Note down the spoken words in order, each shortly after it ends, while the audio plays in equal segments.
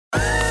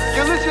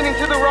You're listening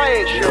to The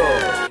Ryan Show.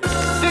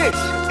 This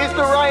is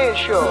The Ryan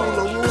Show.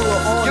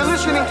 You're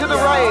listening to The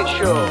Ryan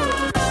Show.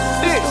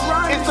 This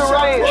is The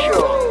Ryan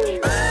Show.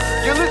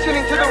 You're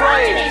listening to The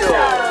Ryan Show.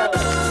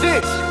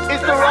 This is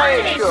The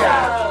Ryan Show.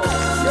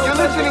 You're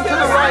listening to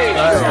The Ryan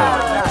Show.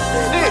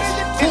 This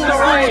is The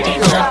Ryan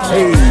Show.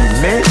 Hey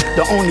man,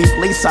 the only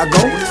place I go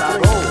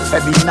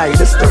every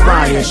night is The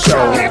Ryan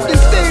Show. Captain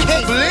Steve,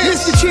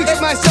 Mr. Cheeks,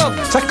 myself.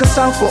 Check us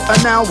out for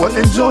an hour,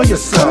 enjoy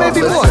yourself.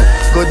 Maybe more.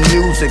 Good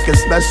music and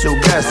special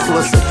guests.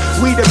 Listen,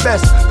 we the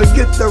best,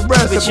 forget the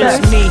rest. It's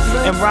just me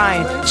and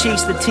Ryan,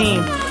 Cheeks the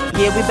team.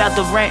 Yeah, we about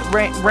to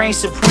reign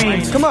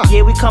supreme. Come on.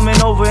 Yeah, we coming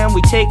over and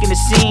we taking the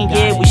scene.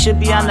 Yeah, we should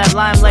be on that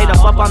limelight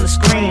up on the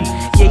screen.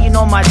 Yeah, you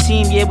know my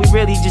team. Yeah, we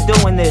really just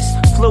doing this.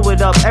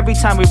 Fluid up every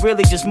time we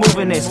really just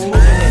moving this.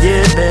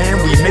 Yeah,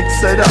 man, we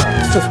mix it up.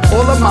 So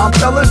all of my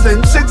fellas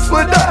and chicks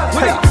with us.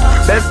 Hey,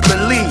 best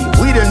believe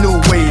we the new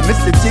wave.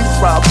 Mr. Cheeks,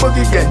 Rob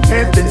Boogie, and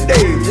Anthony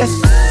Dave.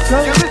 Let's go.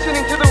 You're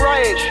listening to The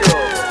Ryan Show.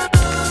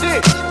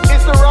 This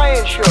is The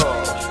Ryan Show.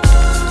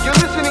 You're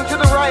listening to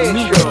The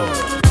Ryan Show.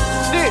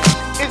 This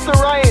is The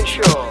Ryan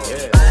Show.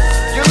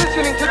 You're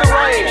listening to The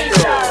Ryan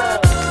Show.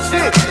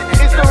 This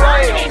is The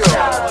Ryan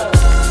Show.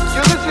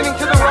 You're listening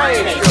to The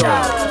Ryan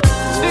Show.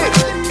 This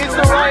is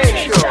The Ryan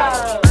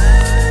Show.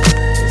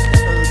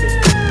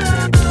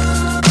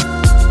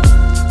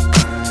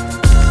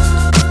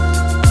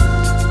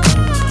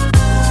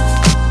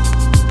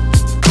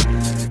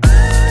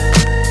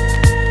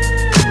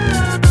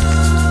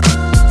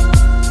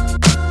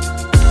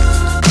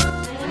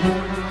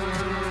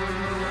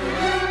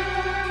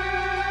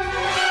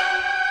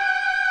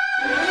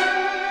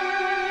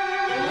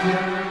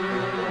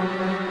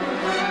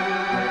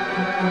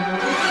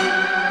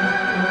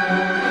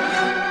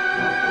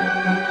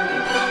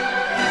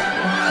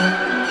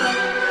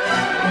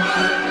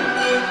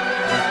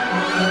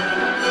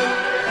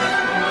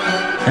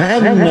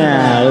 And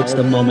now it's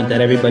the moment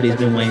that everybody's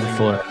been waiting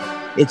for.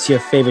 It's your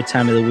favorite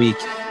time of the week.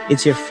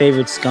 It's your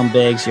favorite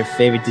scumbags, your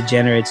favorite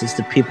degenerates. It's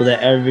the people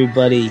that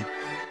everybody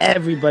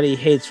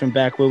hates from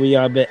back where we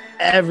are, but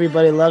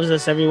everybody loves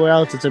us everywhere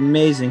else. It's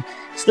amazing.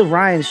 It's the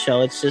Ryan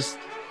Show. It's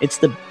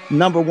the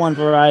number one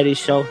variety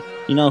show.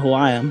 You know who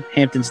I am,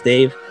 Hampton's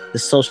Dave, the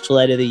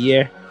socialite of the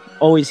year.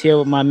 Always here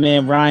with my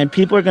man Ryan.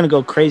 People are going to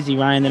go crazy,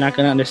 Ryan. They're not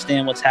going to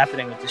understand what's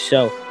happening with the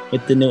show,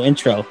 with the new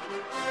intro.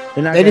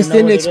 They just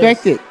didn't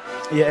expect it.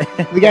 Yeah.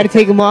 We got to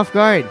take them off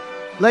guard.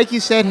 Like you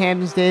said,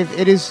 Hamptons Dave,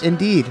 it is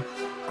indeed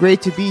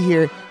great to be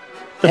here.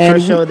 The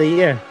first show of the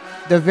year.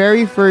 The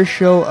very first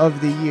show of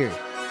the year.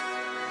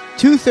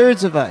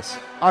 2/3 of us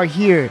are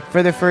here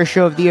for the first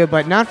show of the year,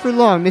 but not for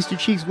long. Mr.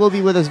 Cheeks will be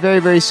with us very,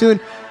 very soon,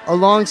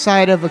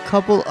 alongside of a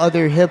couple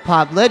other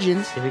hip-hop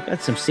legends. Yeah, we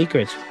got some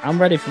secrets.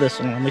 I'm ready for this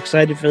one. I'm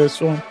excited for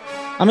this one.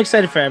 I'm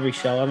excited for every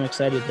show. I'm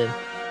excited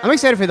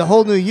for the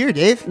whole new year,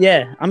 Dave.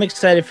 Yeah, I'm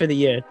excited for the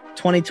year.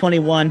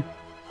 2021.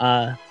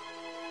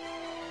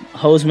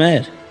 Hose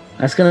Mad.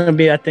 That's going to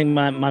be, I think,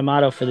 my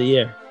motto for the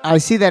year. I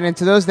see that. And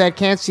to those that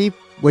can't see,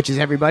 which is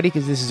everybody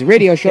because this is a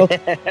radio show,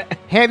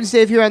 Hamptons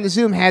Dave here on the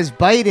Zoom has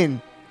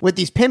Biden with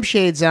these pimp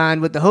shades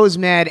on, with the Hose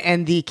Mad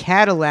and the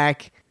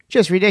Cadillac.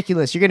 Just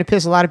ridiculous. You're going to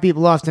piss a lot of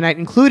people off tonight,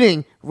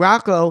 including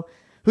Rocco,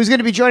 who's going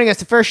to be joining us.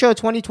 The first show of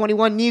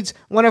 2021 needs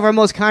one of our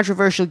most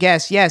controversial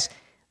guests. Yes,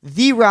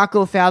 the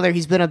Rocco Fowler.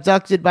 He's been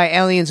abducted by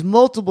aliens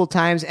multiple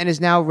times and is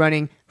now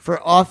running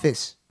for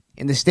office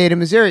in the state of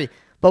Missouri.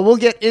 But we'll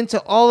get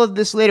into all of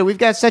this later. We've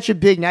got such a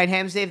big night,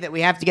 Hams Dave, that we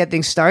have to get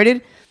things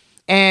started.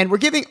 And we're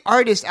giving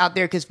artists out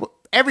there, because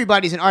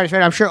everybody's an artist,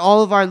 right? I'm sure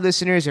all of our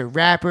listeners are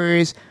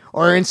rappers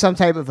or in some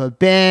type of a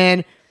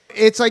band.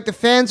 It's like the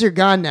fans are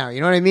gone now. You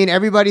know what I mean?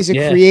 Everybody's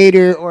a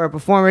creator or a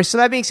performer. So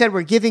that being said,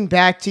 we're giving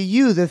back to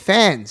you, the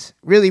fans,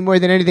 really more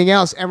than anything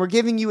else. And we're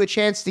giving you a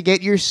chance to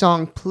get your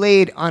song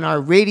played on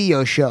our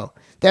radio show.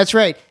 That's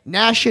right.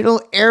 National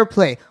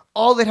airplay.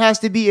 All it has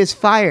to be is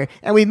fire.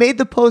 And we made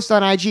the post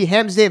on IG.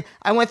 Hems Dave,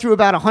 I went through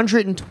about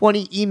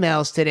 120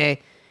 emails today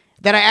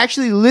that I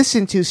actually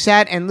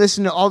sat and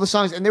listened to all the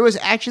songs. And there was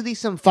actually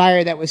some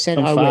fire that was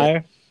sent our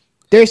way.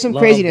 There's some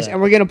craziness.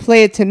 And we're going to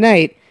play it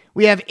tonight.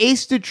 We have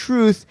Ace the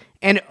Truth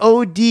and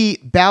OD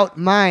Bout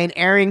Mine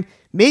airing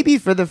maybe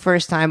for the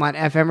first time on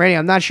FM radio.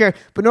 I'm not sure.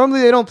 But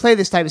normally they don't play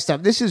this type of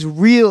stuff. This is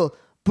real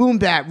boom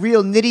bap,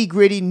 real nitty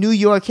gritty New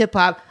York hip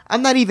hop.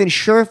 I'm not even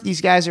sure if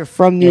these guys are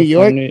from New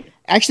York.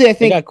 Actually, I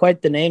think they got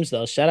quite the names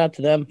though. Shout out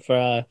to them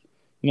for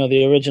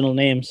the original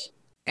names.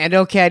 And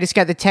okay, I just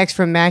got the text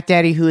from Mac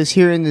Daddy, who is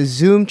here in the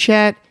Zoom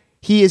chat.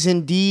 He is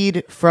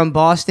indeed from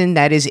Boston.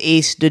 That is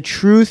Ace the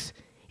Truth.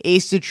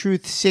 Ace the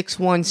Truth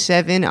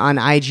 617 on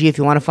IG if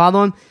you want to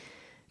follow him.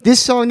 This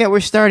song that we're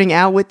starting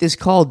out with is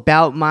called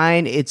Bout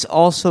Mine. It's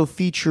also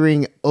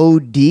featuring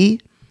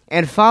OD.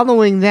 And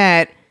following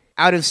that,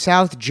 out of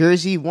South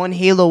Jersey, One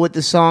Halo with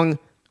the song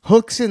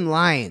Hooks and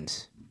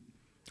Lions.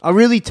 A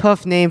really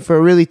tough name for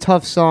a really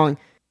tough song.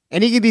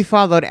 And he can be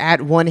followed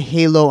at One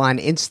Halo on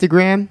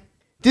Instagram.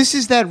 This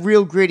is that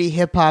real gritty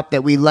hip-hop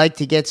that we like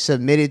to get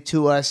submitted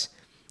to us.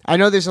 I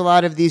know there's a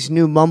lot of these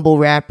new mumble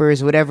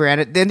rappers, whatever,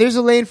 and then there's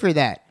a lane for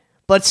that.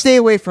 but stay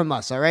away from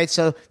us, all right?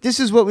 So this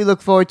is what we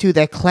look forward to,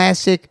 that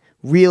classic,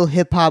 real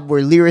hip-hop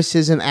where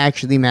lyricism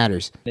actually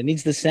matters. It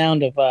needs the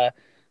sound of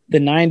the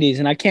 90s,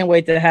 and I can't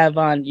wait to have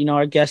on,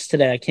 our guests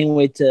today. I can't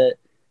wait to,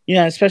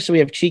 especially we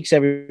have Cheeks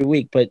every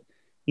week, but,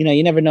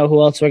 you never know who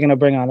else we're going to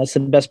bring on. That's the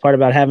best part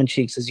about having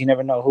Cheeks is you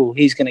never know who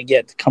he's going to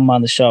get to come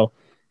on the show.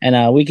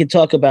 And we could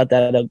talk about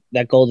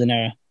that golden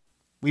era.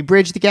 We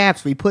bridge the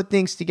gaps. We put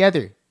things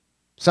together,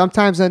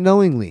 sometimes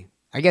unknowingly.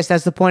 I guess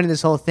that's the point of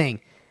this whole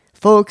thing.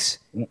 Folks,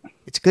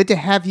 it's good to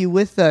have you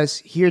with us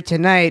here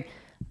tonight.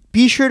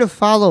 Be sure to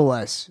follow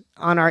us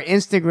on our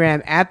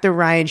Instagram at The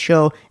Ryan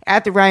Show,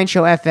 at The Ryan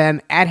Show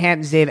FM, at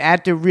Hamptons Dave,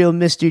 at The Real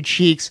Mr.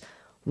 Cheeks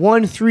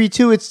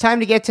 132. It's time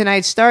to get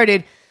tonight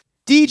started.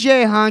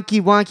 DJ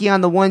Honky Wonky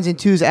on the ones and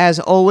twos as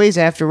always.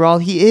 After all,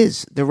 he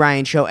is The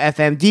Ryan Show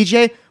FM.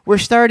 DJ, we're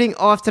starting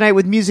off tonight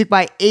with music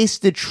by Ace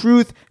the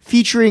Truth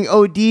featuring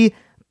OD,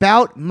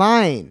 Bout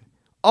Mine.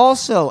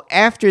 Also,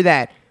 after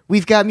that,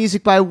 we've got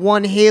music by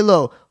One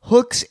Halo.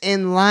 Hooks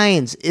and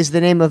Lines is the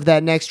name of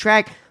that next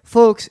track.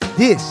 Folks,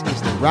 this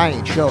is The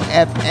Ryan Show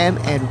FM,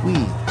 and we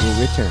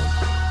will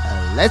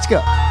return. Let's go.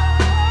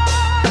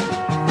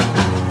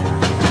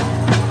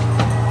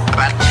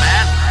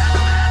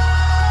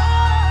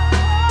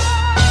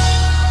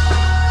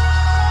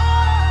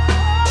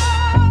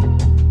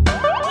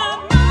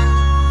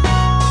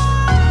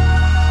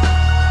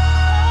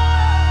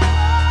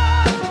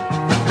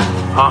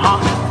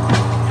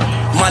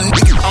 My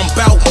nigga, I'm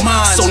bout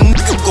mine, so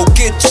nigga go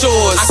get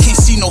yours. I can't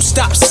see no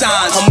stop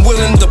signs, I'm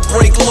willing to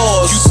break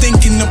laws. You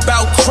thinking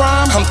about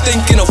crime? I'm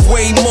thinking of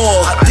way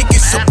more. I think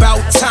it's about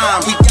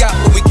time, we got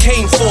what we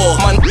came for.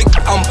 My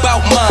nigga, I'm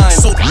bout mine,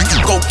 so nigga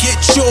go get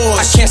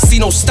yours. I can't see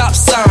no stop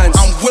signs,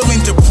 I'm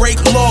willing to break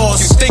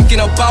laws. You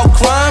thinking about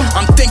crime?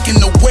 I'm thinking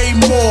of way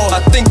more.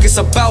 I think it's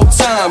about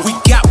time, we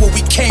got what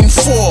we came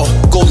for.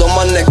 Gold on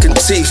my neck and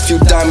teeth, few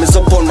diamonds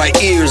up on my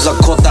ears. I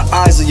caught the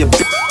eyes of your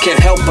bitch. Can't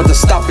help but to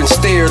stop and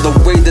stare. The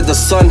way that the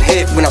sun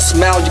hit, when I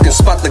smile you can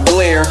spot the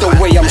glare. The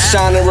way I'm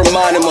shining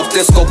remind him of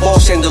disco ball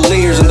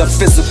chandeliers. In the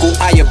physical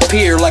I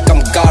appear like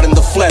I'm God in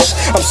the flesh.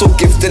 I'm so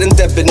gifted and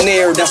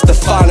debonair, that's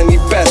defining me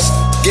best.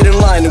 Get in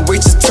line and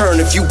wait your turn,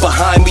 if you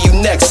behind me you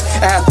next.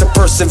 I have to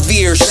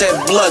persevere, shed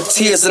blood,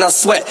 tears and I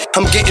sweat.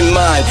 I'm getting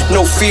mine,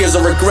 no fears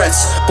or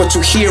regrets. What you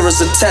hear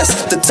is a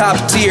test, the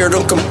top tier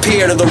don't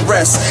compare to the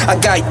rest. I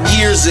got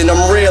years and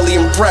I'm rarely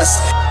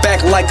impressed.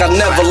 Back like I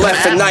never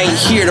left and I ain't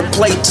here to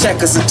play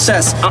checkers and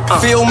chess.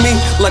 Feel me?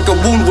 Like a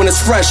wound when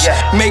it's fresh.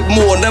 Make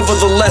more,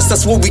 nevertheless,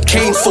 that's what we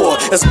came for.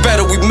 It's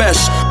better we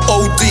mesh.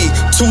 OD,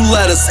 2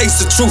 letters,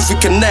 Ace the Truth, we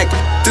connect.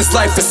 This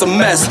life is a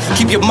mess,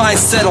 keep your mind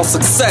set on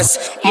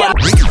success. My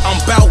nigga, I'm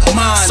bout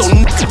mine, so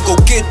nigga go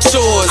get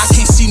yours. I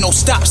can't see no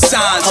stop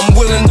signs, I'm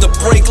willing to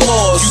break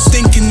laws. You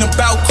thinking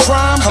about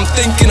crime? I'm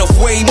thinking of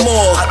way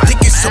more. I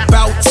think it's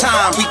about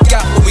time, we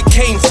got what we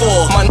came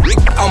for. My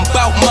nigga, I'm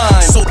bout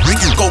mine, so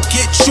nigga go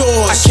get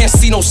yours. I can't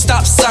see no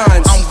stop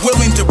signs, I'm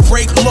willing to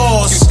break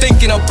laws. You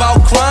thinking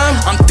about crime?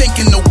 I'm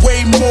thinking of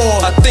way more.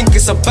 I think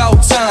it's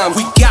about time,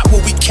 we got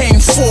what we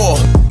came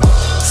for.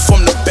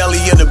 From the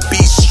belly of the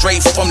beast,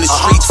 straight from the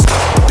streets.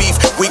 Beef,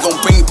 we gon'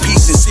 bring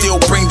peace and still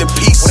bring the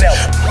peace.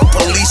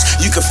 Police,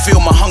 you can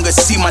feel my hunger,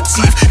 see my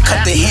teeth.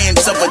 Cut the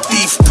hands of a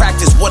thief,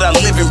 practice what I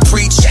live and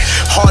preach.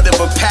 Heart of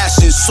a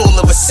passion, soul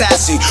of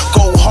assassin.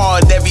 Go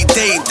hard every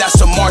day,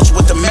 that's a march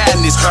with the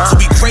madness. To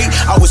be great,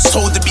 I was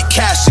told to be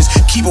cautious.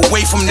 Keep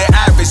away from the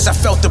average, I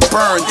felt the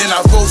burn, then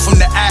I rose from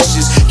the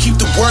ashes. Keep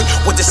the work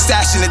with the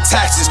stash and the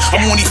taxes.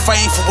 I'm only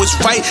fighting for what's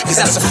right, cause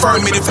that's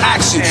affirmative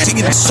action.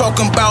 Niggas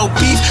talking about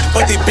beef,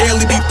 but they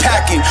barely be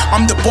packing.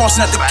 I'm the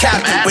boss, not the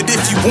captain, but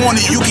if you want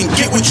it, you can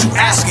get what you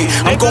asking.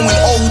 I'm going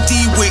OD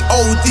with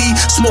OD,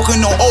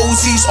 smoking on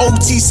OZs.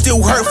 OT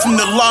still hurt from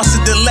the loss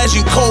of the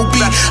legend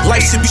Kobe.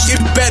 Life should be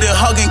shit better,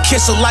 hug and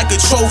kiss her like a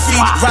trophy.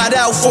 Ride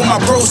out for my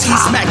bros, he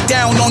smack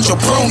down on your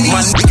bronies.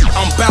 My nigga,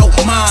 I'm bout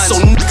mine, so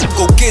nigga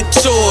go get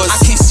yours. I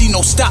can't see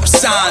no stop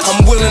signs,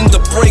 I'm willing to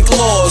break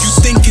laws. You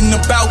thinking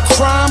about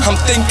crime? I'm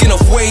thinking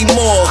of way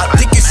more. I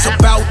think it's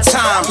about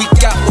time, we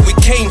got what we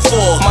came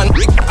for. My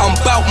nigga, I'm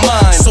bout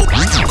mine, so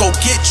go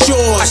get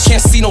yours. I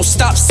can't see no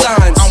stop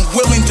signs, I'm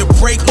willing to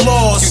break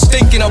laws. You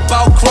thinking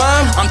about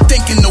crime? I'm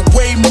thinking of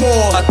way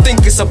more. I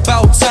think it's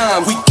about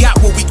time, we got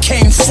what we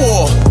came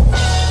for.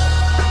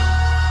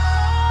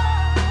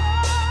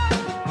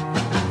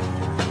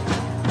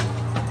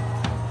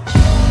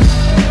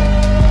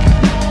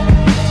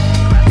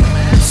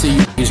 See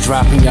you niggas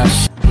dropping y'all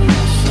shit.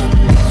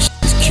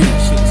 Shit's cute.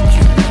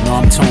 No,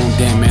 I'm toned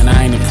down, man.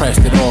 I ain't impressed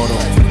at all,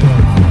 though.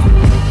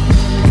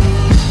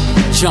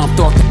 Jumped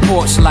off the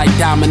porch like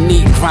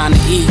Dominique, trying to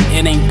eat.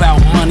 It ain't about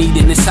money,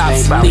 then it's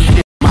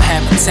obsolete. My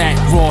habitat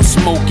raw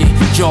smoking,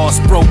 jaws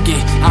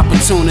broken.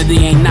 Opportunity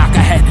ain't knock,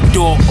 I had the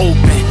door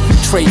open.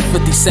 Trade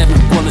 57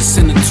 bullets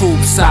in the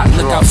tube sock.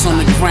 Lookouts on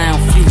the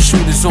ground, few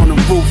shooters on the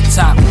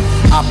rooftop.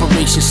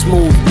 Operation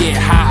smooth, get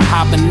high,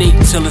 hibernate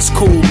till it's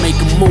cool. Make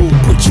a move,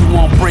 put you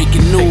on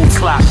breaking news.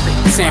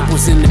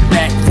 Samples in the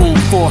back room,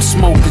 4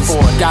 smokers.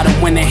 Got a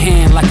winning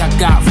hand like I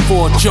got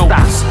 4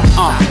 jokers.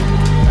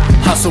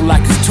 Hustle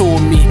like it's two of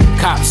me.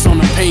 Cops on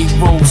the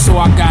payroll, so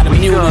I got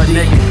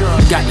immunity.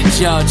 Got the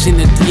judge and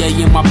the DA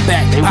in my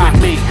back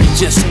pocket. He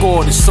just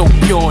scored, it's so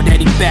pure that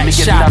he back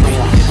shopping.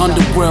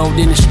 Underworld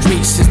in the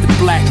streets is the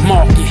black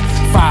market.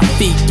 5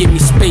 feet, give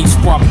me space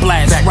for I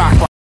blast rock.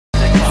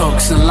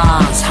 Hooks and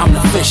lines, I'm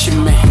the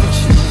fisherman.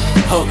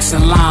 Hooks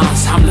and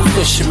lines, I'm the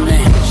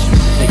fisherman.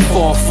 They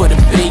fall for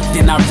the bait,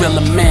 then I reel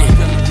them in.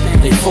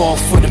 They fall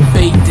for the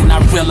bait, then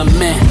I reel them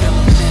in.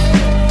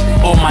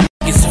 All my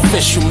niggas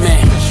official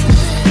man.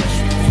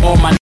 All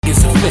my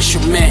niggas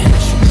official man.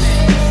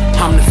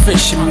 I'm the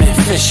fisherman. I'm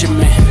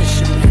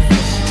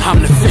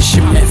the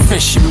fisherman.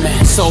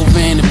 It's over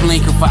in the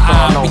blink of an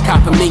eye. We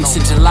copping minks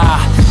in July.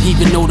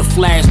 Even though the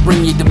flags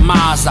bring your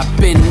demise, I've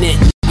been it.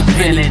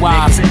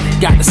 Pennywise,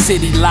 got the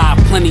city live,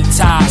 plenty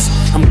ties.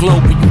 I'm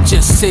global, you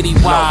just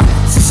citywide.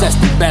 Success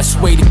the best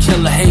way to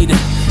kill a hater.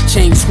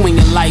 Chain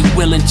swinging like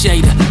Will and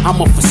Jada.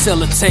 I'm a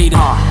facilitator.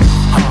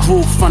 I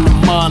grew from the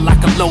mud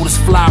like a lotus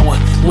flower.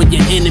 When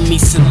your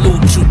enemies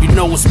salute you, you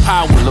know it's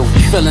power.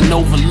 Feeling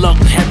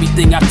overlooked,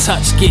 everything I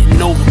touch getting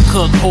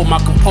overcooked. Hold my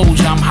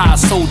composure, I'm high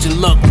soldier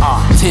look.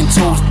 10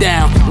 toes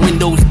down,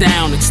 windows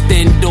down,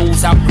 extend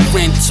those out the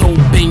rental.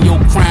 Bang your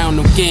crown,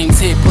 no games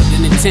here, put the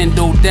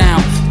Nintendo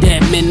down.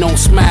 Dead men don't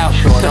smile,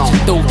 cut your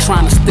throat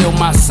trying to steal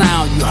my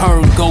sound. You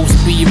heard Ghost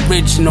be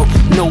original,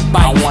 no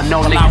bite. While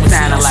I was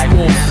in a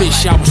swore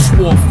fish, I was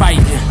swore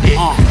fighting.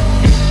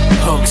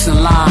 Hooks and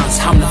lines,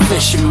 I'm the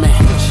fisherman.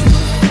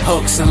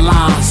 Hooks and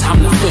lines,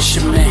 I'm the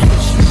fisherman.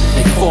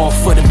 They fall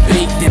for the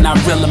bait, then I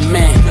reel them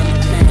in.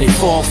 They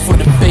fall for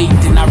the bait,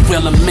 then I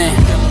reel them in.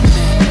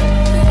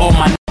 All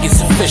my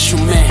niggas official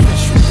man.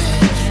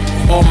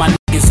 All my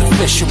niggas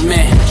official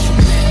man.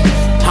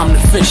 I'm the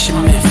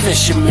fisherman.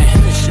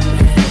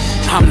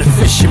 I'm the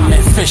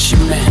fisherman.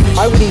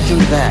 Why would he do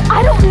that?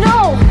 I don't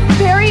know,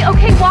 Barry.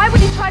 Okay, why would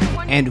he try to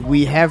run? And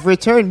we have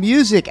returned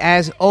music,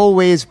 as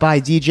always,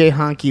 by DJ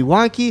Honky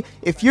Wonky.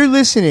 If you're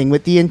listening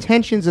with the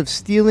intentions of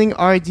stealing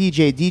our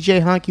DJ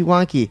Honky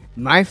Wonky,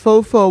 my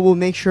fofo will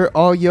make sure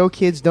all yo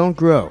kids don't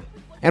grow.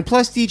 And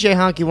plus, DJ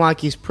Honky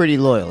Wonky's pretty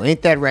loyal.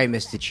 Ain't that right,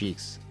 Mr.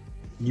 Cheeks?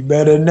 You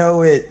better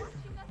know it.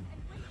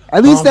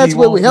 At least that's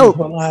what we hope.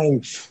 For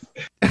life.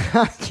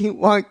 Honky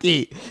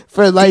Wonky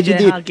for life.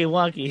 DJ Honky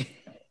Wonky.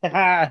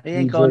 He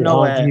ain't going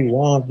nowhere.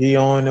 Wonky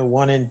on the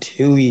 1 and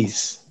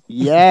 2s.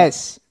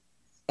 Yes.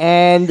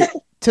 And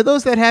to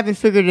those that haven't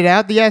figured it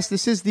out, yes,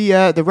 this is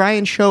the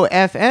Ryan Show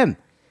FM,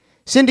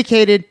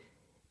 syndicated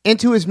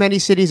into as many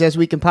cities as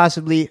we can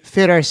possibly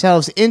fit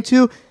ourselves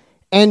into.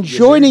 And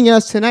joining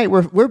us tonight,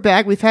 we're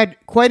back. We've had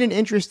quite an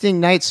interesting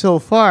night so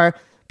far,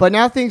 but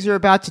now things are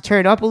about to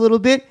turn up a little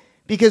bit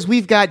because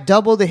we've got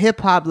Double the Hip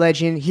Hop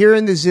Legend here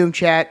in the Zoom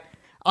chat.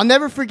 I'll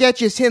never forget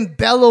just him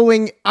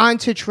bellowing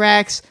onto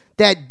tracks,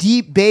 that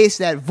deep bass,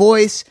 that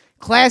voice,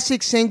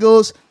 classic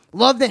singles.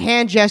 Love the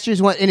hand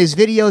gestures in his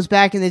videos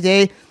back in the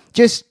day.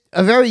 Just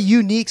a very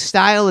unique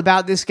style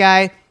about this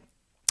guy.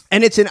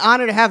 And it's an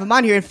honor to have him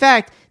on here. In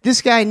fact,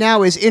 this guy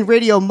now is in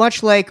radio,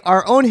 much like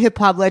our own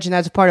hip-hop legend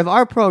that's a part of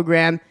our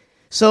program.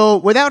 So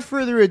without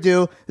further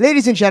ado,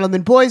 ladies and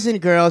gentlemen, boys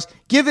and girls,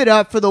 give it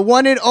up for the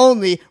one and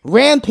only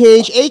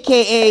Rampage,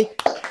 a.k.a.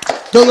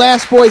 the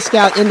last Boy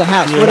Scout in the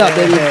house. What up,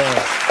 baby?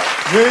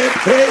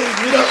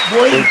 Rampage, what up,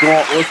 boy?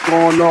 What's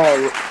going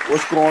on?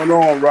 What's going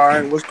on,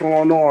 Ryan? What's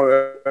going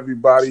on,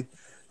 everybody?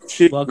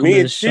 Me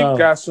and Chick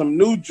got some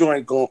new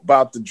joint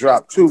about to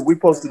drop too. We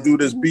supposed to do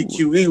this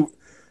BQE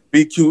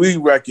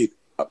record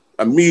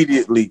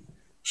immediately.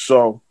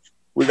 So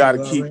we got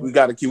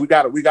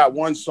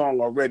one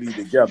song already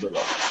together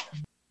though.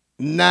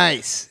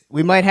 Nice.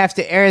 We might have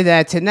to air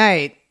that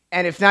tonight.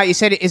 And if not, you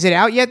said, is it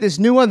out yet? This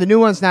new one? The new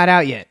one's not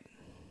out yet.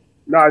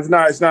 No, it's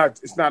not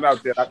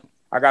out there.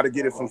 I got to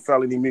get it from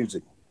Felony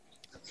Music.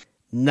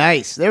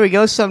 Nice. There we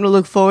go. Something to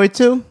look forward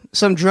to.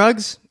 Some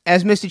drugs,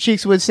 as Mr.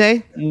 Cheeks would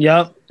say.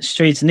 Yup.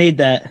 Streets need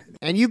that.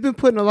 And you've been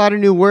putting a lot of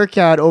new work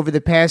out over the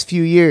past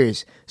few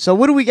years. So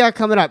what do we got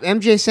coming up?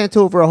 MJ sent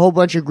over a whole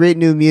bunch of great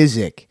new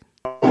music.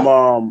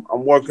 I'm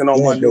working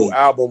on my new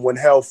album, When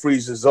Hell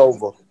Freezes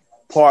Over,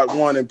 Part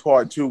 1 and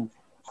Part 2.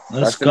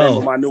 That's the name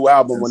of my new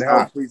album, When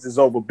Hell Freezes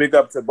Over. Big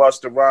up to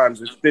Busta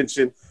Rhymes,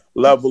 Extension,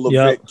 Level of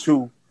Vic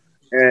 2.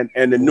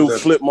 And the new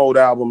Flip Mode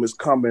album is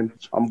coming.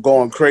 I'm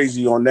going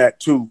crazy on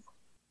that too.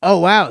 Oh,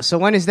 wow. So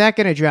when is that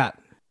going to drop?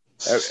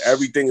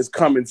 Everything is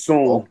coming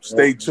soon.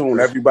 Stay tuned.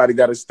 Everybody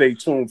got to stay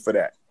tuned for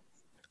that.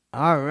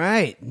 All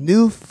right.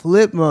 New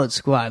Flip Mode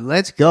squad.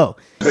 Let's go.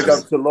 Big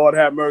up to Lord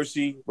Have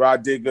Mercy,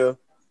 Rod Digger.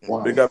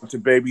 Big up to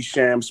Baby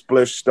Sham,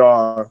 Splish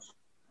Star.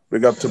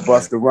 Big up to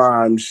Busta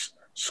Rhymes,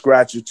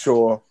 Scratcher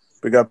Chore.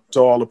 Big up to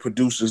all the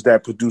producers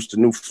that produced the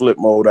new Flip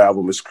Mode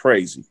album. It's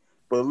crazy.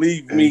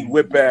 Believe me,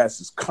 Whip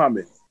Ass is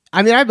coming.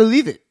 I mean, I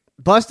believe it.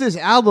 Busta's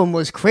album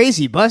was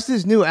crazy.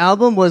 Busta's new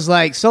album was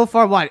like, so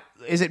far, what?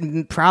 Is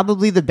it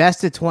probably the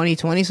best of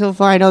 2020 so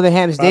far? I know the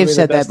Hams Dave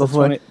said that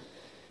before.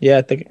 Yeah,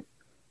 I think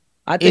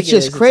it's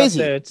just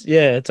crazy.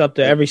 It's up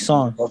there. Every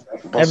song,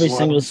 every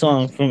single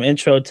song from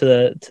intro to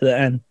the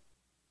end.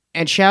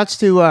 And shouts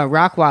to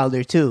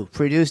Rockwilder too.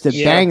 Produced a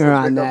banger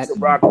on that.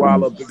 Big up to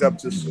Rockwilder, big up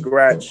to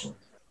Scratch.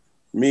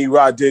 Me,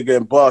 Rod Digger,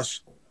 and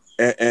Bus,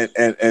 and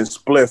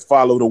Spliff,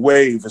 Follow the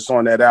Wave. It's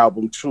on that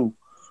album too.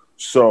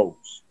 So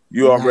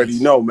you already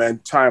know,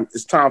 man.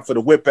 It's time for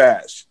the whip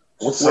ass.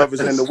 Whoever's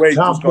in the way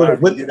just gonna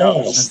have to get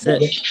out. That's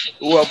it.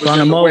 Whoever's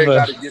in the way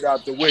got to get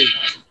out the way.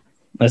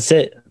 That's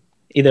it.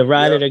 Either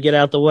ride it or get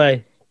out the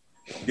way.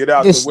 Get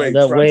out the way.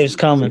 That wave's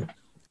coming.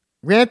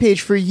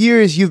 Rampage, for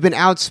years, you've been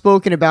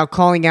outspoken about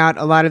calling out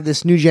a lot of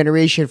this new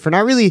generation for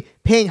not really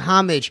paying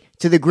homage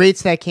to the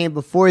greats that came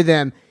before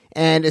them,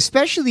 and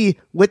especially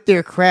with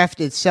their craft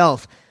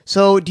itself.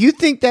 So do you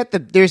think that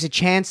there's a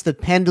chance the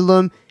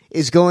pendulum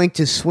is going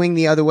to swing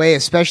the other way,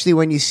 especially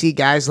when you see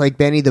guys like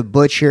Benny the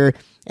Butcher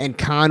and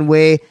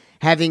Conway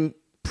having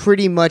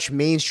pretty much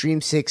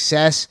mainstream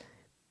success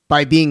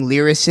by being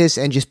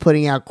lyricists and just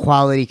putting out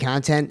quality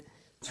content?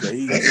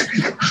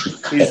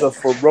 He's a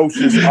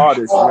ferocious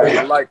artist, man.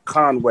 I like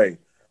Conway.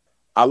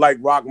 I like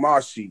Rock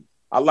Marcy.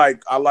 I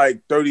like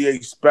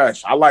 38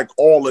 Special. I like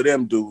all of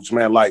them dudes,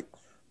 man. Like,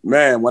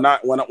 man, when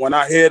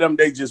I hear them,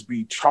 they just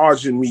be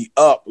charging me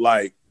up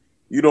like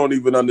you don't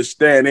even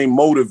understand. They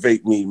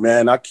motivate me,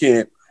 man. I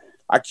can't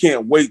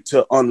wait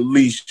to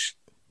unleash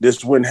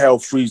this when hell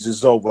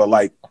freezes over.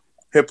 Like,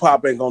 hip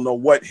hop ain't gonna know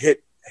what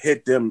hit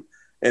them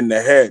in the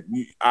head.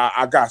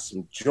 I got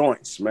some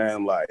joints,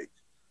 man. Like,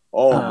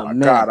 oh my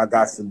God, I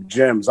got some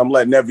gems. I'm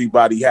letting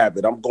everybody have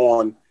it. I'm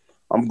going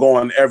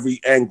every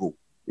angle.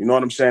 You know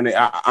what I'm saying?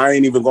 I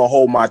ain't even gonna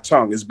hold my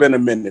tongue. It's been a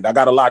minute. I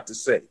got a lot to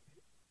say.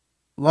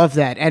 Love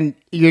that. And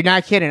you're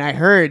not kidding. I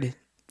heard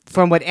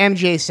from what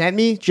MJ sent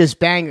me, just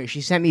bangers.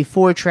 She sent me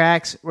 4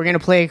 tracks. We're going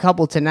to play a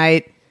couple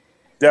tonight.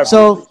 Definitely.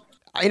 So,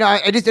 you know,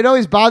 it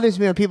always bothers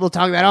me when people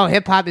talk about, oh,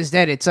 hip-hop is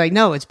dead. It's like,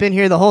 no, it's been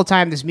here the whole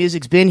time. This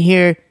music's been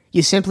here.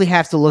 You simply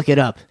have to look it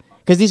up.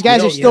 Because these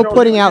guys are still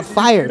putting out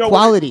fire,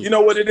 quality. You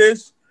know what it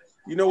is?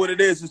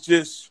 It's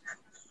just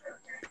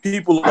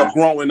people are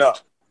growing up.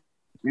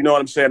 You know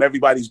what I'm saying?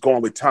 Everybody's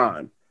going with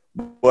time.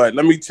 But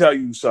let me tell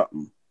you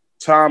something.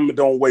 Time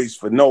don't waste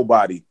for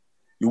nobody.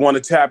 You want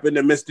to tap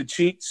into Mr.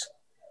 Cheeks?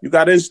 You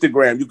got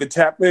Instagram. You can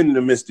tap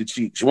into Mr.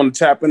 Cheeks. You want to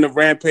tap into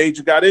Rampage?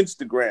 You got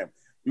Instagram.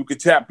 You can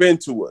tap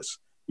into us.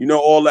 You know,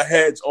 all the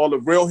heads, all the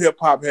real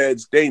hip-hop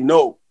heads, they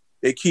know.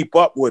 They keep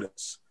up with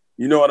us.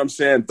 You know what I'm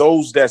saying?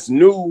 Those that's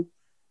new,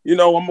 you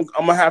know, I'm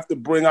going to have to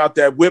bring out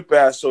that whip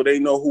ass so they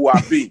know who I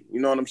be.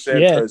 You know what I'm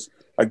saying? Because,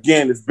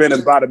 again, it's been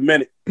about a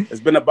minute. It's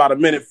been about a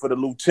minute for the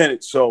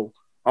lieutenant. So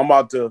I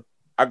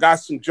got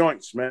some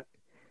joints, man.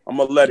 I'm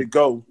going to let it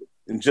go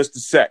in just a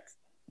sec.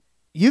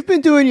 You've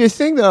been doing your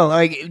thing, though,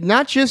 like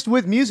not just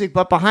with music,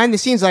 but behind the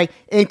scenes, like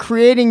in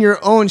creating your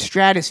own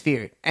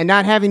stratosphere and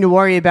not having to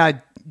worry about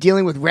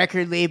dealing with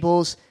record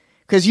labels,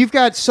 because you've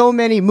got so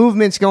many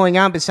movements going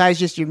on besides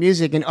just your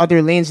music and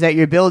other lanes that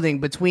you're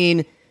building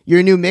between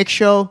your new mix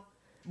show,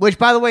 which,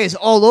 by the way, is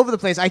all over the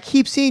place. I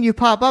keep seeing you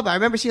pop up. I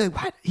remember seeing,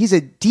 like, what? He's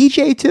a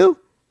DJ, too?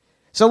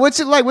 So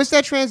what's it like? What's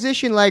that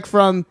transition like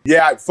from...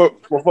 Yeah, for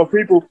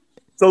people...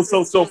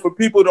 So for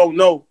people who don't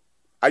know,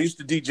 I used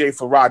to DJ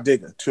for Rod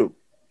Digger, too.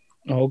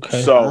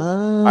 Okay. So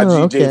I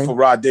DJed for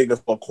Rod Digger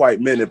for quite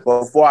a minute.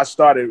 But before I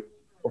started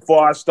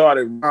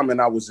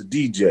rhyming, I was a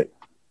DJ.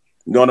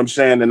 You know what I'm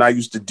saying? And I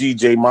used to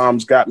DJ.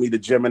 Mom's got me the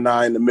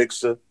Gemini and the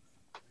mixer.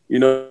 You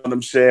know what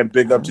I'm saying?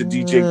 Big up to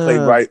DJ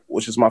Playwright,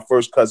 which is my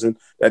first cousin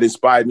that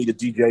inspired me to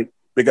DJ.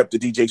 Big up to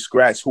DJ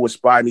Scratch, who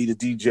inspired me to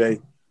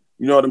DJ.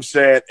 You know what I'm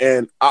saying?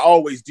 And I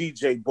always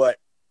DJ, but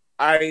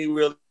I ain't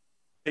really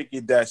take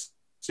it that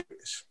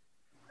serious.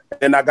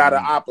 And I got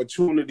an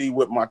opportunity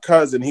with my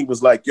cousin. He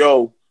was like,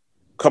 yo,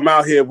 come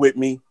out here with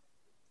me.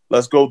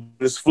 Let's go do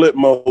this flip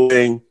mode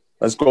thing.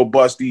 Let's go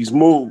bust these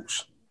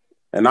moves.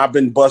 And I've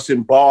been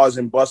busting bars.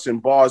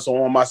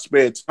 So on my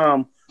spare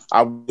time,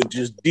 I would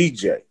just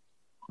DJ.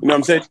 You know what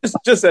I'm saying?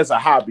 Just as a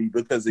hobby,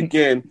 because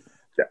again,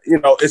 you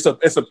know, it's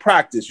a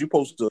practice. You're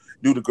supposed to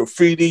do the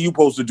graffiti. You're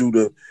supposed to do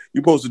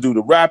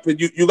the rapping.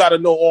 You got to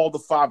know all the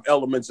 5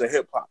 elements of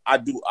hip hop. I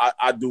do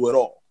it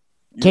all.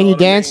 Can you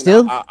dance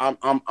still?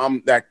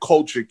 I'm that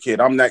culture kid.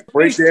 I'm that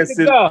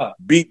breakdancing,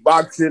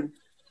 beatboxing.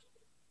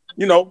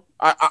 You know,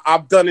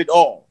 I've done it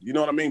all. You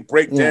know what I mean?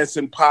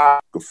 Breakdancing,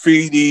 pop,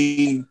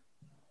 graffiti,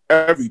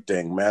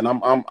 everything, man.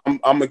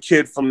 I'm a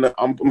kid from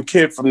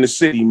the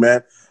city,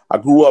 man. I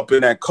grew up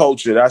in that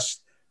culture.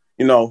 That's,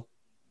 you know,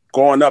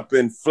 growing up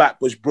in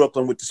Flatbush,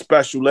 Brooklyn, with the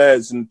Special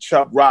Eds and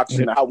Chuck Rocks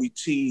and the Howie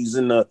T's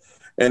and the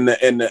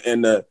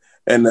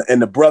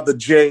Brother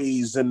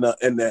J's and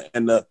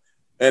the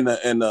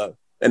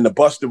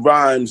Busta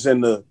Rhymes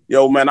and the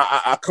man.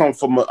 I come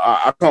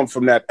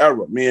from that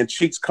era. Me and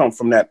Cheeks come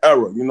from that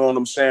era. You know what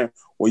I'm saying?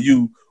 Where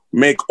you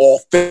make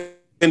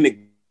authentic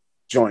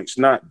joints,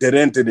 not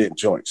dead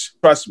joints.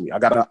 Trust me, I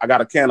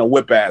got a can of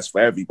whip ass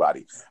for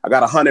everybody. I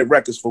got 100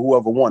 records for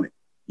whoever want it.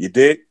 You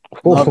dig?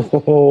 Love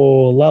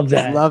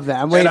that.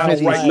 I'm waiting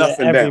for write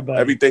nothing down.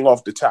 Everything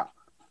off the top.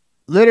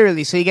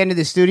 Literally. So you get into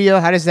the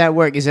studio. How does that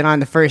work? Is it on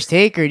the first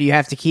take, or do you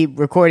have to keep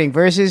recording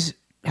verses?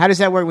 How does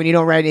that work when you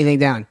don't write anything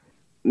down?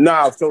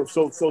 Nah. So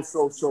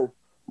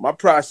my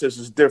process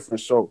is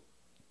different. So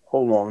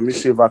hold on, let me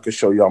see if I can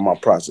show y'all my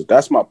process.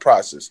 That's my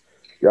process.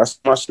 Y'all see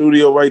my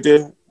studio right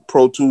there,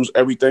 Pro Tools,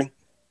 everything.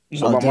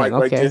 So my mic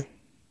right there.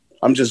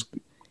 I'm just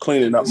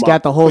cleaning up.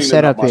 Got the whole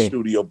setup my here.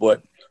 Studio,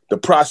 but the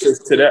process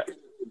to that,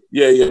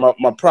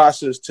 my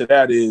process to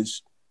that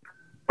is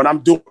when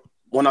I'm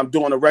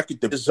doing a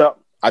record that is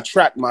up, I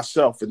track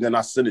myself and then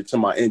I send it to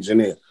my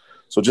engineer.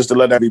 So just to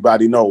let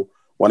everybody know,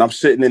 when I'm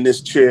sitting in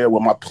this chair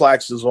where my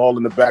plaques is all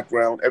in the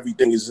background,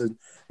 everything is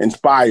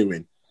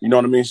inspiring. You know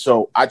what I mean?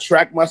 So I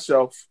track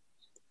myself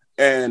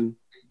and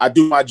I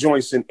do my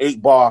joints in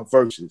 8-bar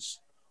verses.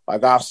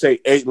 Like I'll say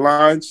 8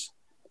 lines,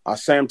 I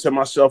say them to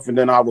myself, and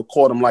then I'll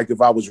record them like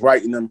if I was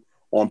writing them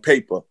on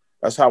paper.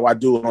 That's how I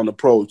do it on the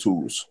Pro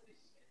Tools.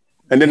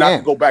 And then I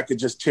can go back and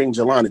just change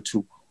a line or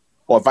two.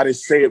 Or if I didn't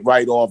say it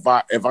right, or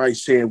if I ain't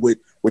saying with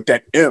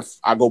that if,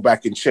 I go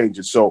back and change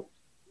it. So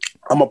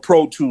I'm a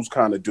Pro Tools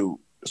kind of dude.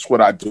 That's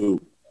what I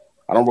do.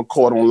 I don't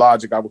record on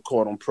Logic. I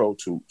record on Pro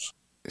Tools.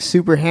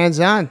 Super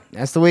hands-on.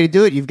 That's the way to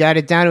do it. You've got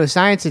it down to a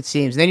science, it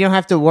seems. Then you don't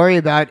have to worry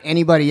about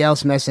anybody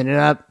else messing it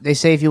up. They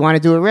say if you want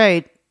to do it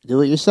right,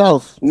 do it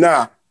yourself.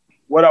 Nah.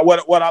 What I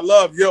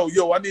love,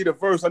 I need a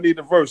verse.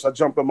 I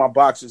jump in my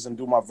boxes and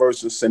do my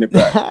verse and send it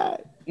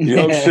back. You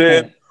know what I'm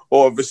saying?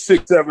 Or if it's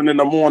 6, 7 in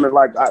the morning,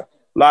 like a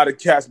lot of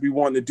cats be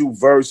wanting to do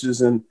verses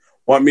and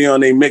want me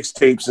on their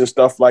mixtapes and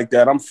stuff like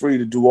that. I'm free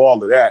to do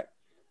all of that.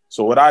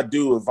 So what I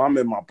do, if I'm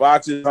in my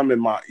boxes, I'm in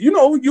my,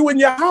 you in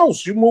your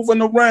house, you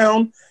moving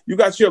around, you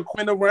got your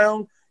equipment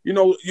around,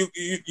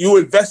 you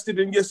invested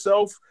in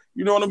yourself.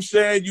 You know what I'm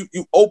saying? You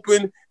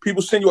open,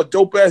 people send you a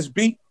dope ass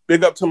beat.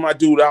 Big up to my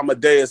dude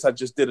Amadeus. I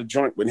just did a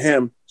joint with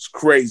him. It's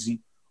crazy.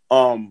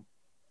 Your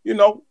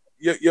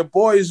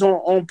boy is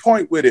on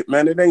point with it,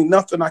 man. It ain't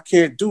nothing I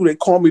can't do. They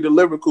call me the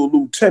lyrical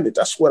lieutenant.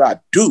 That's what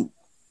I do.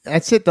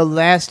 That's it. The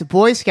last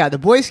Boy Scout. The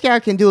Boy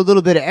Scout can do a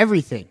little bit of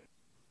everything.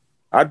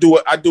 I do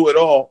it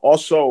all.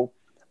 Also,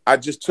 I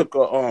just took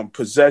a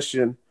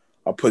position,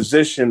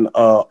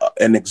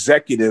 an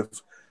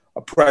executive,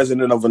 a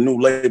president of a new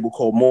label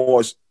called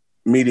Moore's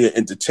Media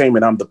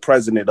Entertainment. I'm the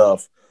president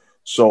of.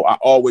 So I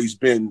always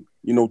been,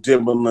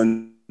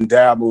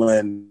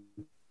 dabbling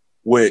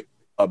with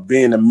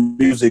being a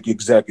music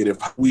executive.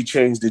 We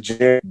change the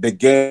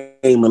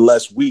game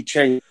unless we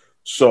change.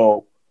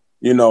 So,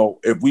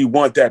 if we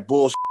want that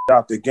bullshit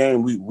out the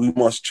game, we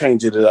must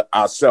change it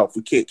ourselves.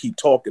 We can't keep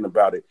talking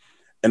about it.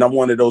 And I'm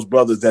one of those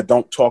brothers that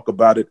don't talk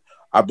about it.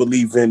 I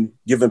believe in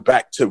giving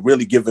back to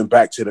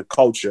the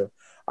culture.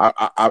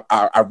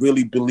 I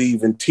really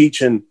believe in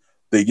teaching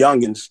the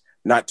youngins,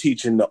 not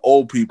teaching the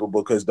old people,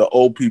 because the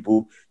old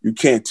people, you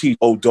can't teach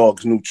old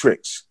dogs new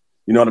tricks.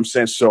 You know what I'm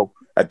saying? So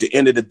at the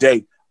end of the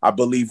day, I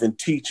believe in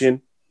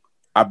teaching.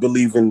 I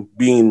believe in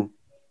being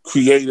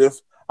creative.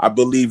 I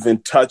believe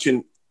in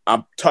touching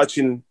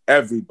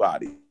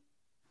everybody. You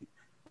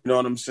know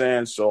what I'm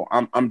saying? So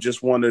I'm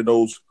just one of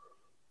those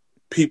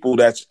people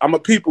I'm a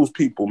people's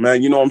people,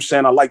 man. You know what I'm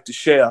saying? I like to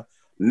share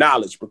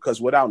knowledge,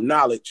 because without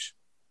knowledge,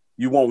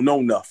 you won't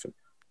know nothing.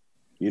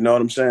 You know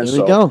what I'm saying?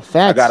 There we go.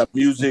 Facts. I got a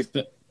music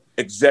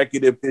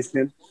executive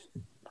position.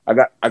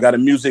 I got a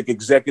music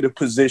executive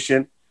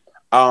position.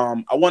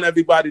 I want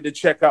everybody to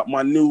check out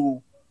my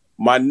new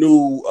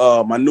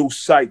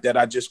site that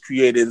I just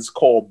created. It's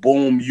called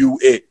Boom You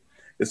It.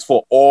 It's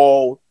for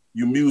all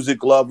you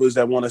music lovers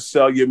that want to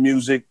sell your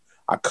music.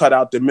 I cut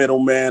out the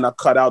middleman. I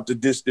cut out the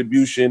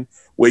distribution,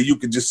 where you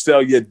could just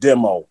sell your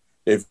demo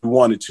if you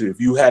wanted to.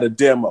 If you had a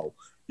demo,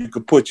 you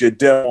could put your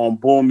demo on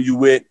Boom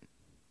You It.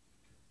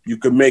 You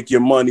can make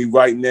your money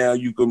right now.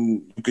 You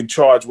can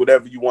charge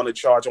whatever you want to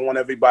charge. I want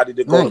everybody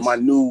to go to my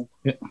new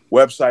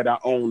website I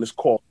own. It's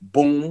called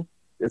Boom.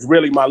 It's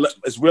really my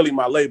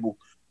label,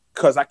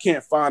 because I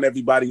can't find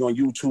everybody on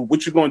YouTube.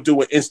 What you gonna do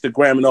with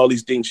Instagram and all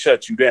these things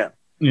shut you down?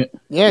 Yeah,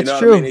 it's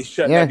true. I mean? They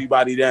shut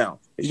everybody down.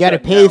 You got to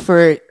pay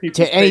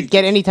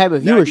get any type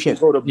of viewership.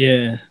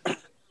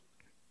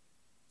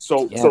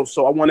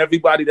 So I want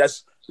everybody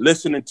that's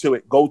listening to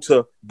it, go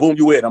to Boom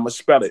You It. I'm gonna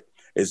spell it.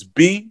 It's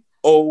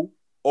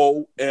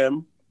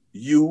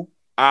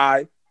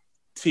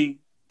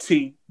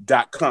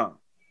BOOMUITT.com.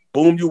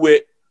 Boom You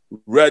It.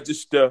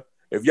 Register.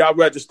 If y'all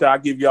register, I'll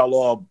give y'all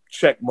all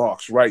check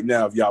marks right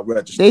now. If y'all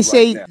register, they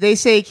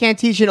say he can't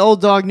teach an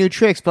old dog new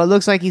tricks, but it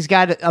looks like he's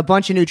got a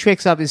bunch of new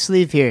tricks up his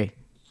sleeve here.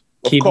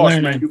 Of course,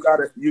 man. You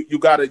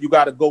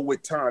gotta go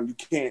with time.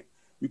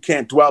 You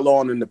can't dwell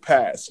on in the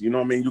past. You know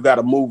what I mean? You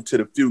gotta move to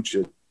the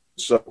future.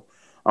 So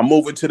I'm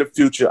moving to the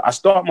future. I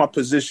start my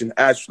position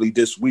actually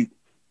this week.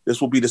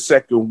 This will be the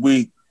second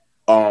week.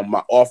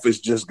 My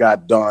office just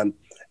got done,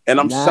 and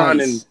I'm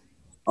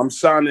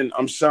signing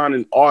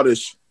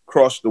artists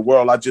across the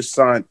world. I just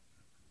signed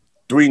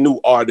 3 new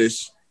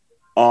artists.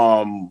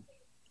 I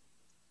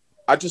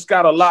just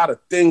got a lot of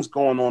things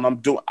going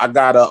on. I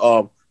got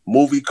a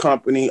movie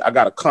company. I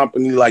got a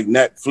company like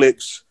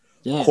Netflix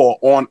called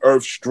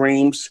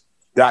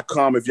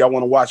OnEarthStreams.com. If y'all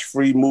want to watch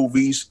free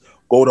movies,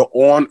 go to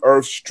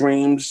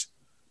OnEarthStreams.com.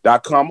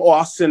 .com, or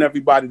I'll send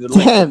everybody the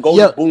link. Damn, Go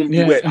to Boom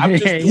You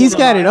It. He's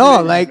got it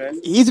all. Like,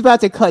 he's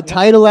about to cut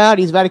Tidal out.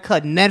 He's about to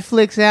cut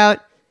Netflix out.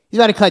 He's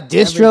about to cut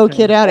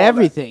DistroKid out.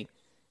 Everything.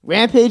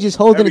 Rampage is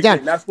holding it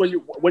down. That's when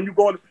you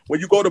go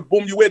to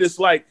Boom You It. It's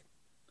like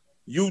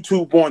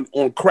YouTube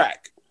on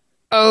crack.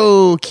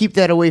 Oh, keep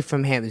that away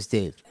from Hammers,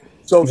 Dave.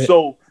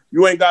 So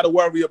you ain't got to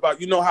worry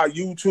about. You know how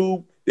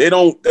YouTube they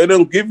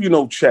don't give you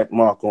no check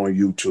mark on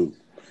YouTube.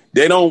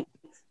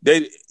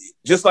 They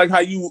just like how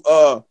you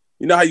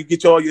you know how you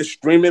get all your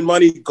streaming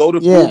money. Go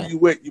to Boom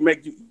You It.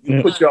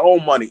 You put your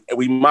own money, and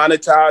we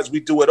monetize. We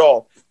do it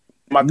all.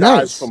 My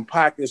guys from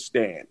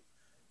Pakistan.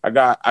 I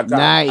got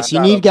nice. You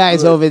need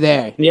guys over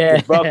there.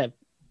 Yeah.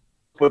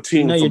 But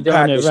team from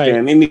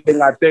Pakistan. Right.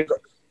 Anything I think.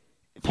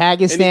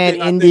 Pakistan,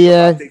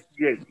 India.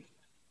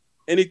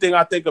 Anything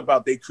I think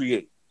about, they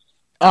create.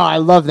 Oh, I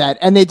love that.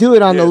 And they do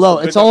it on the low.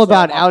 It's all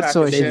about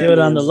outsourcing. They do it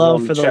on the low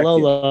for the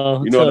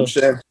low. You know what I'm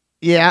saying?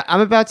 Yeah,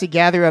 I'm about to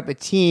gather up a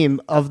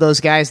team of those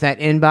guys that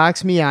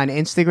inbox me on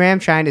Instagram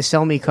trying to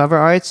sell me cover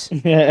arts.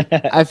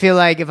 I feel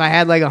like if I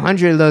had like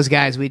 100 of those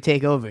guys, we'd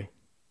take over.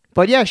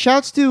 But yeah,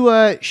 shouts to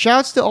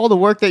all the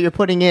work that you're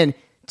putting in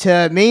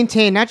to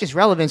maintain not just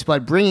relevance,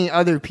 but bringing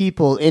other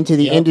people into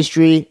the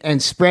industry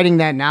and spreading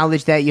that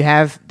knowledge that you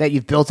have, that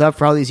you've built up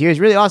for all these years.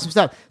 Really awesome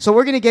stuff. So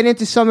we're going to get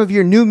into some of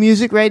your new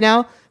music right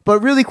now.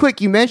 But really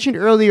quick, you mentioned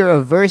earlier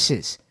a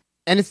versus.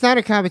 And it's not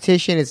a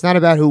competition. It's not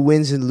about who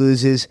wins and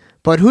loses.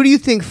 But who do you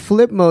think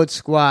Flip Mode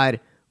Squad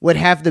would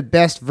have the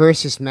best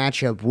versus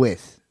matchup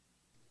with?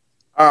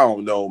 I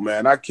don't know,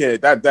 man. I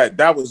can't.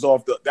 That was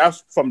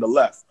that's from the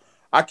left.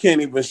 I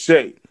can't even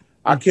say.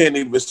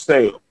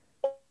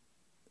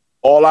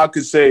 All I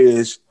can say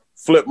is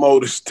Flip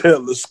Mode is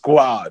still the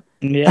squad.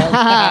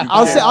 Yeah,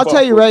 I'll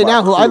tell you right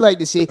now who I'd like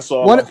to see. That's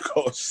all I'm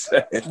gonna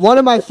say. One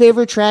of my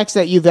favorite tracks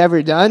that you've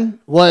ever done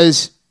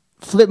was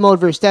Flip Mode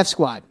vs. Def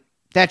Squad.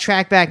 That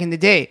track back in the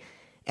day.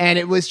 And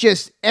it was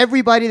just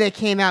everybody that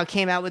came out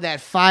with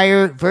that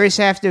fire, verse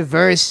after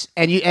verse,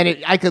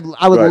 I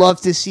would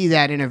love to see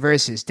that in a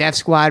versus. Def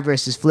Squad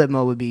versus Flip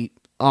Mode would be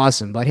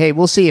awesome. But hey,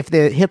 we'll see if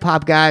the hip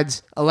hop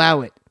gods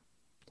allow it.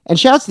 And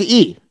shouts to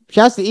E.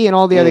 Shouts to E and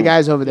all the other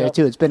guys over there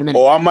too. It's been a minute.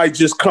 Or I might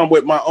just come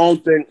with my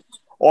own thing.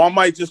 Or I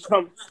might just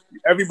come.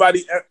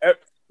 Everybody,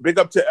 big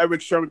up to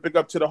Eric Sherman. Big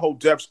up to the whole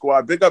Def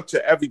Squad. Big up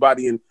to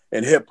everybody in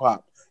hip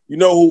hop. You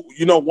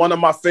know one of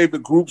my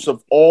favorite groups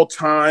of all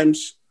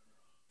times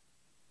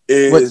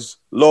is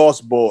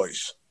Lost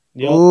Boys.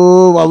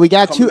 Oh, well, we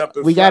got two.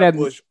 We got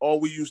a.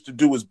 All we used to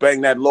do was bang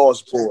that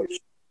Lost Boys.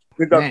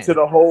 Big up to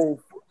the whole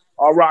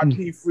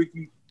R.I.P.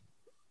 Freaky,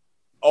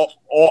 or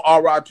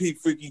R.I.P.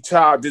 Freaky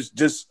Child.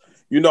 Just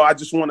I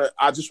just want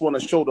to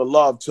show the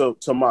love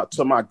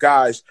to my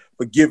guys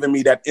for giving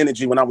me that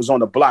energy when I was on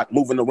the block,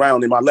 moving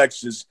around in my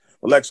Lexus,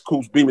 Lex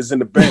Coops, Beamers in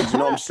the Benz. You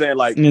know what I'm saying?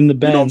 Like in the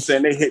Benz. You know what I'm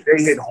saying?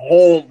 They hit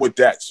home with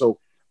that. So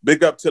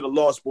big up to the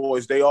Lost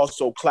Boys. They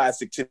also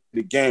classic to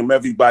the game.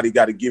 Everybody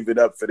got to give it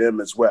up for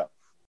them as well.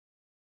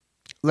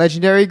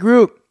 Legendary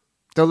group.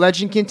 The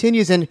legend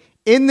continues. And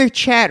in the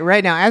chat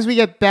right now, as we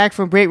get back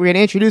from break, we're going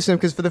to introduce him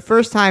because for the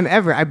first time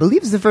ever, I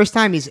believe it's the first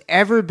time he's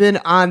ever been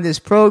on this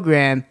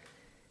program.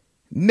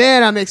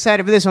 Man, I'm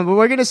excited for this one. But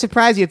we're going to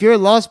surprise you. If you're a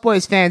Lost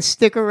Boys fan,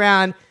 stick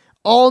around.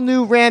 All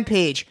new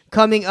Rampage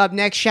coming up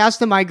next. Shouts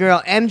to my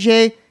girl,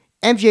 MJ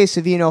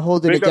Savino,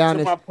 holding it down.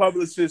 Big up to my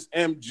publicist,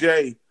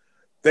 MJ.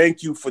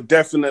 Thank you for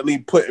definitely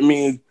putting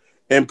me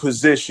in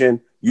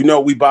position. You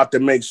know we about to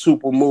make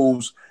super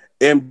moves.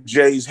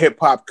 MJ's Hip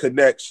Hop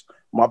Connects,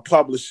 my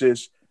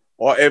publicist,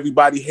 or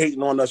everybody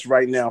hating on us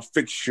right now,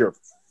 fix your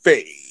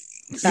face.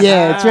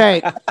 Yeah, that's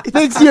right.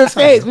 Fix your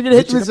face. We're going to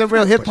hit you with some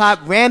real hip-hop.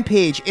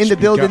 Rampage in the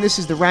building. This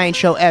is The Ryan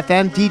Show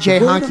FM. DJ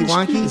Honky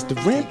Wonky. It's the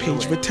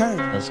Rampage return.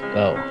 Let's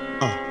go.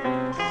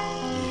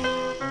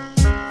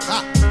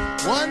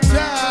 One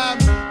time,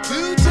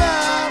 two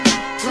time,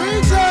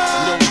 three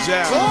time,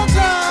 four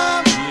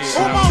time.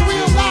 All my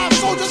real live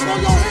soldiers, throw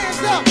your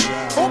hands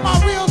up. All my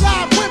real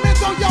live women,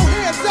 throw your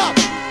hands up.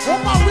 All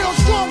my real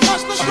strong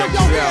hustlers, throw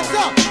your hands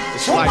up.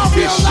 It's like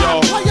this,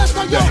 y'all.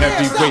 The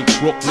heavyweight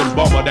Brooklyn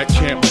bomber that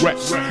can't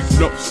rest.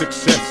 No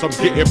success, I'm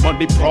getting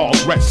money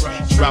progress.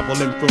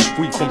 Traveling from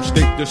free from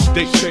state to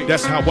state.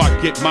 That's how I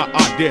get my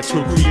idea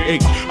to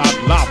create. I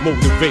live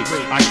motivate.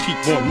 I keep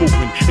on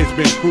moving. It's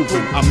been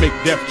proven. I make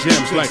death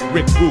jams like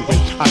Rick Rubin.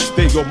 I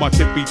stay on my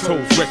tippy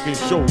toes, wrecking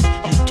shows.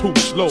 You too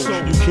slow.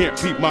 You can't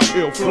beat my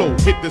ill flow.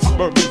 Hit this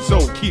burning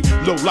zone. Keep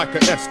low like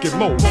an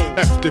Eskimo.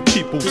 After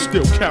people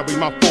still carry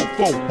my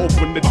fofo.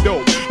 Open the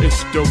door. It's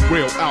the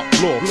real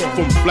outlaw.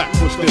 From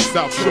Flatbush to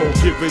South Shore,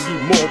 giving you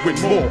more and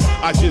more.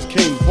 I just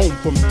came home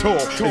from tour.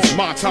 It's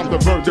my time to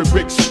burn the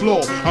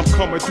explore. I'm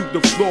coming through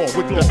the floor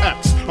with the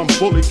axe. I'm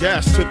fully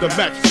gassed to the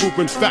max,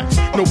 proving facts.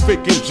 No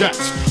faking jacks.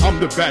 I'm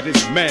the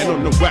baddest man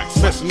on the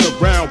wax. Messing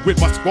around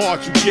with my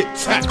squad, you get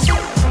taxed.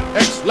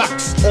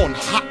 X-Lax on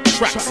hot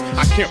tracks.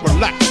 I can't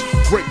relax.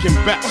 Breaking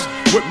backs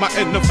with my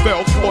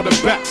NFL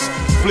quarterbacks.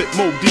 Flip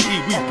Mode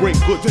DE, we bring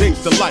good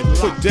things to life.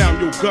 Put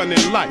down your gun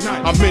and light.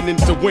 I'm in it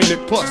to win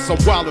it, plus I'm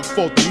wildin'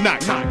 for the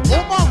night.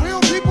 All my real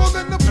people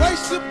in the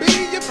place to be.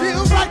 If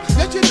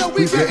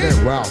we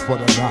getting wild for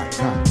the night.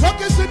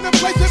 Ruckus in the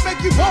place that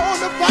make you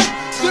wanna fight.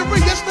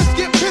 Serious, let's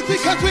get busy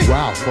cause we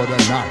wild for the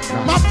night.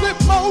 My flip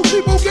mode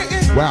people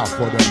getting wild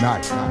for the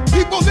night.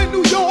 People in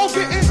New York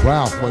getting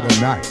wild for the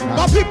night.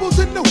 My people's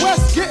in the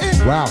West getting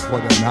wild for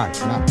the night.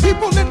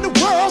 People in the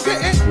world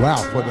getting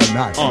wild for the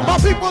night. My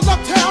people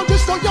uptown,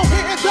 just throw your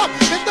hands up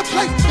in the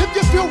place if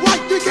you feel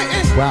right, you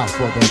getting wild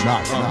for the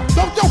night.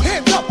 Throw your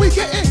hands up, we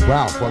getting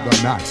wild for the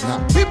night.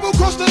 People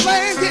across the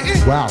land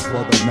getting wild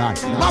for the night.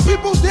 My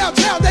people's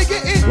downtown, they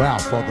getting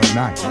wild for the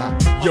night.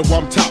 Yo,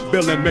 I'm top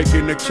billing,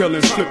 making the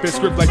killings, flipping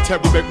script like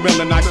Terry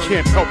McMillan. I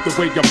can't help the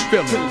way I'm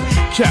feeling.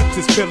 Caps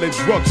is filling,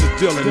 drugs is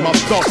dealing. My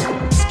thoughts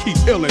keep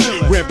illin'.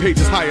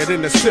 Rampages higher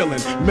than the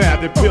ceiling.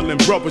 Mad and billing,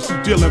 brothers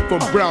who dealing from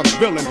Brown's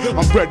villain.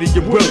 I'm ready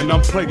and willing,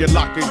 I'm playing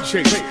lock and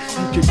chase.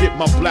 You can get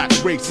my black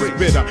race is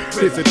bitter.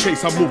 Here's a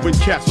taste, I'm moving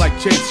cats like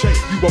Chase.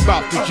 You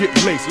about to get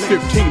laced,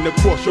 15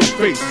 across your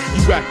face.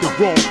 You at the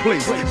wrong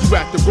place, you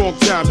at the wrong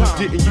time.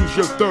 You didn't use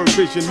your third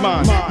vision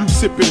mind. You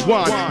sipping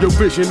wine, your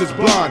vision is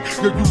blind.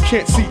 Yo, you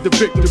can't see the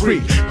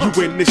victory.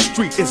 You in this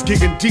street, it's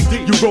getting deep.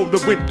 You rollin'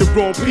 with the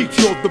wrong peak,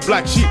 you're the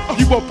black sheep.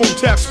 You up on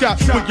tap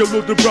scotch when your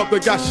little brother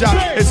got shot.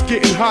 It's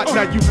getting hot,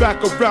 now you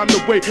back around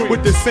the way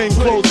with the same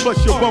clothes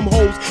plus your bum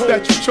hoes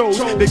that you chose.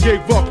 They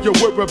gave up your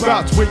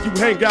whereabouts, where you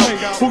hang out,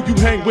 who you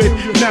hang with.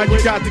 Now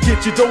you got to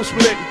get your dough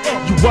split.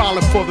 You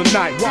wildin' for the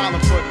night.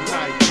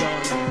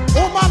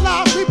 All my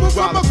life, people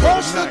from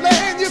across the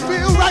land, you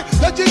feel right,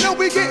 let you know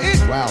we getting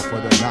wild for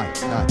the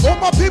night. All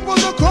my people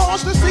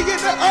across the sea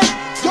and the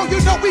earth, yo, you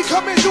know we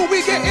coming through,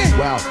 we getting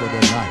wild for the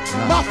night.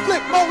 My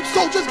flip mode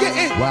soldiers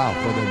getting wild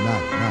for the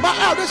night. My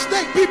out of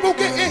state people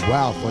getting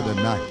wild for the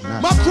night.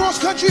 My cross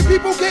country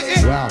people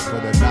getting wild for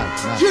the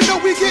night. You know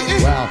we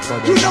getting wild for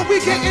the You night. know we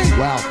getting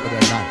wild for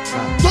the night.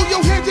 Throw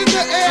your hands in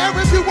the air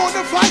if you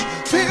wanna fight.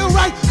 Feel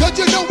right, cause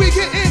you know we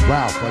getting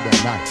wild for the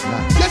night.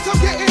 Yes, I'm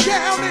getting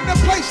down in the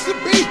place to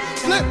be.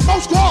 Flip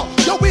most squad,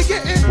 yo, we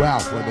getting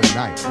wild for the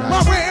night.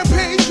 My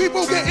rampage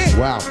people getting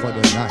wild for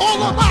the night.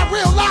 All of my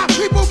real life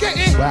people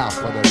getting wild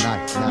for the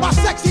night. My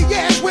sexy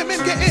ass women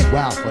getting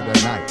wild for the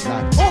night.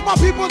 All my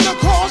people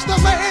across the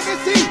land and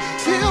sea.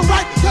 Feel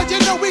right, cause you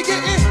know we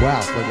getting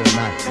wild for the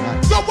night.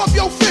 Throw up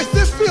your fist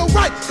and feel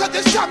right, cause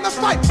it's time to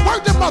fight.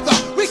 Word to mother,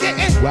 we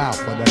getting wild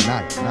for the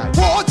night.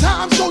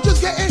 Wartime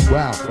soldiers getting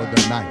wild for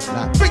the night.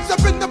 Bricks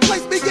up in the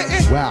place, we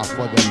getting wild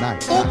for the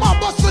night. All my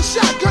buster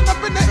shotgun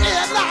up in the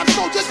air, live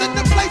soldiers in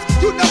the place,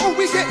 you know who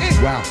we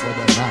getting wild for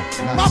the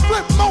night. My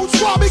flip mode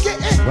squad, we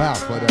getting wild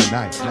for the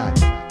night.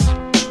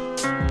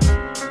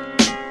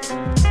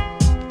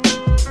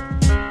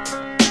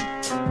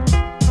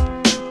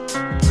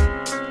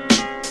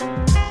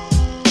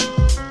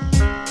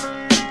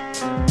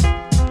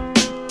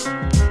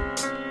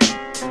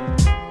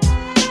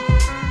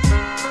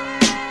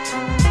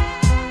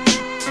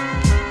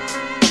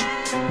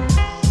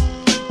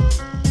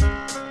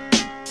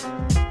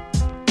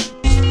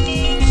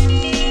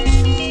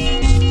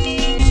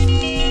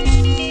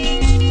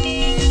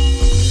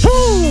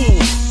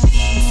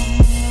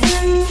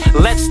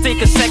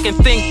 Take a second,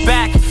 think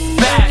back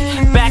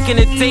in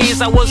the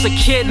days I was a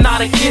kid, not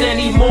a kid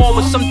anymore.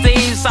 But some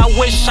days I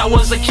wish I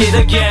was a kid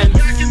again.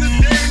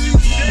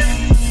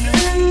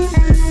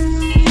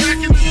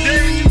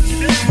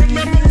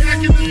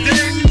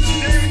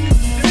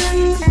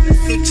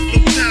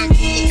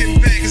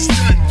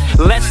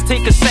 Let's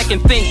take a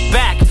second, think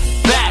back.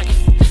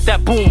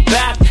 That boom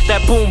bap,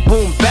 that boom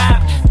boom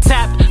bap.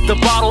 Tap the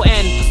bottle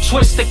and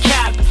twist the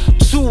cap.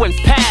 Two and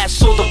pass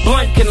so the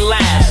blunt can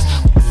last.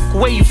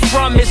 Where you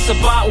from, it's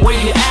about where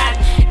you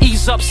at.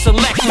 Ease up,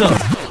 selector,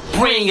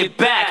 bring it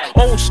back.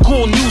 Old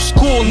school, new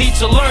school, need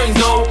to learn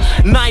though.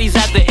 90s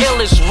at the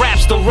illest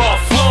raps, the raw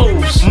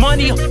flows.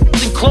 Money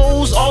and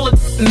clothes, all it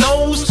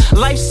knows.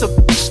 Life's a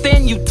bitch,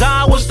 then you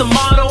die was the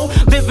motto.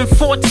 Living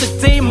for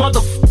today,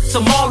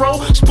 tomorrow.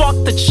 Spark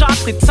the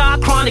chocolate tie,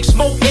 chronic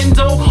smoke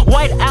Indo.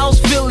 White Owls,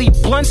 Philly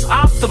blunts,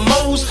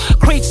 Optimos.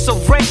 Crates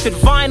of record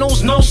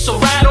vinyls, no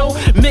Serato.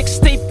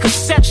 Mixtape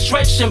cassette,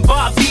 stretching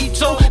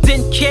Bobito.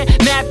 Didn't care,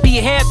 nappy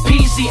hair,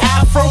 peasy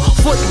afro.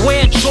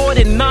 Footwear,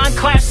 Jordan 9,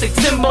 classic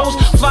Timbos.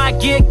 Fly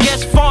gear,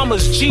 guest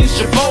farmers, jeans,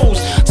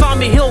 Jabos.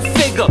 Tommy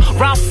Hilfiger,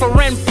 Ralph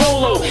Lauren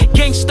Polo.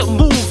 Gangsta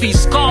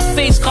movies,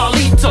 Scarface,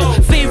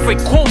 Carlito. Favorite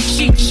quote,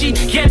 cheat,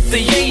 get the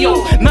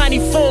yayo.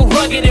 94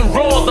 rugged and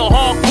raw, the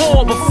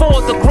hardcore.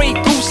 Before the Grey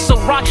Goose, a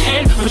rock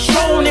and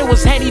Patron, it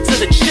was Henny to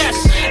the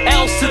chest,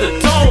 L's to the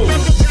dome.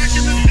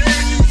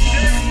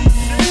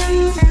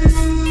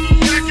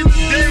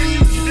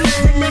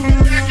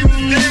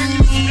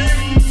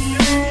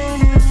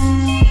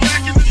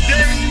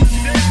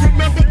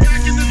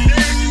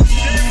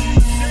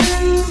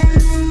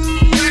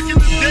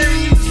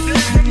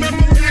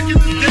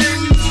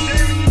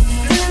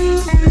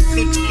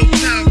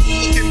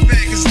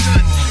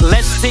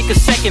 Let's take a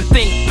second,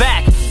 think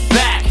back.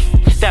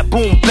 That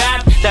boom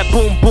bap, that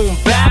boom boom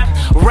bap.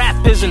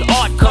 Rap is an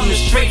art coming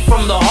straight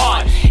from the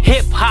heart.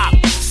 Hip hop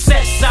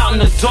sets out in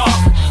the dark.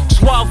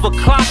 12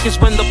 o'clock is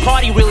when the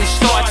party really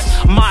starts.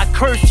 My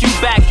curfew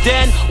back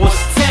then was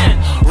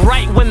 10,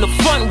 right when the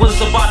fun was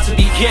about to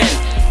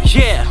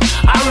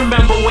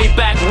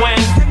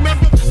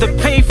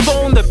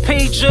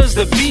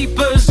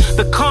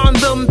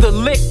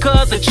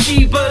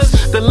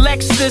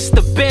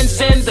the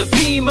Benz and the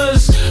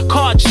Beamers.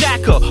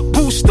 Carjacker,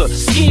 booster,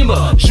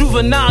 schemer,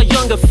 juvenile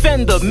young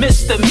offender,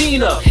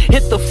 misdemeanor.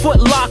 Hit the Foot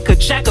Locker,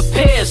 jack a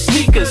pair of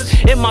sneakers.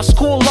 In my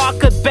school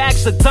locker,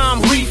 bags of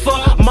dime reefer.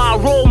 My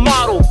role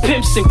model,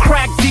 pimps and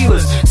crack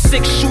dealers.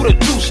 6-shooter,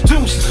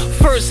 deuce,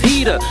 first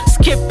heater.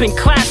 Skipping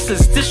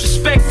classes,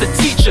 disrespect the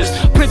teachers.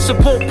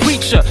 Principal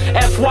preacher,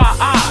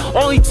 FYI.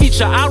 Only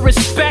teacher I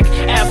respect,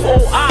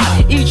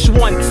 FOI. Each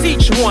one,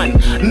 teach one,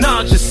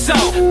 knowledge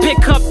yourself.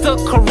 Pick up the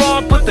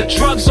Quran, put the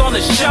drugs on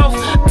the shelf.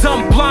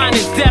 Dumb, blind,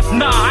 and deaf,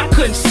 nah, I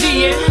couldn't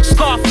see it.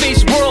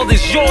 Scarface world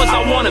is yours,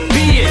 I wanna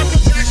be it.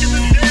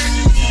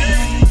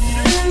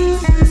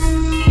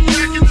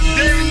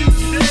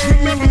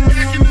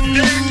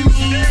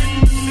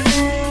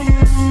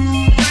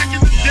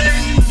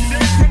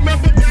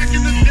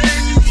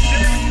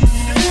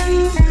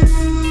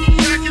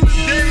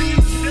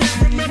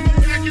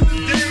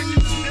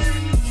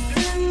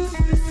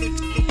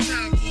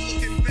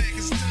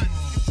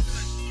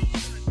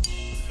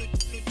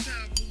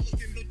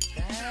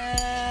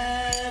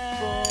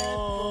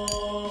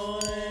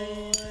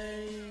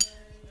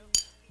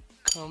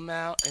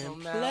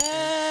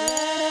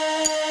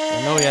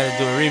 I know we had to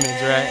do a remix,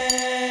 right?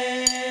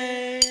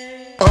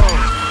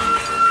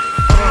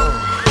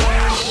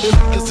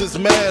 Niggas is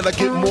mad, I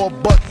get more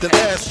butt than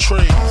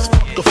ashtrays.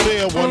 Fuck a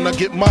fair one, I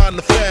get mine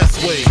the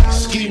fast way.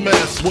 Ski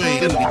mask way,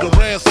 and nigga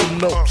ransom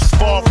notes.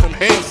 Far from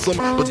handsome,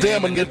 but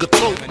damn a nigga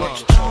tote.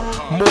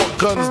 More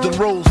guns than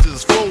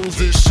roses,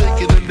 foes is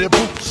shaking in their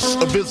boots.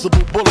 A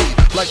visible bully,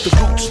 like the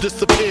gooch,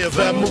 disappear,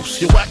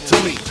 vamoose, you whack to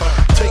me.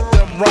 Take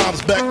them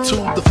rhymes back to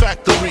the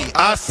factory.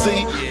 I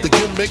see the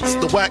gimmicks,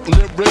 the whack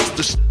lyrics,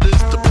 the shit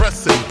is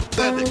depressing,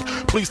 pathetic.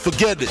 Please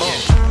forget it.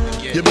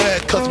 You're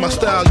mad cause my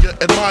style you're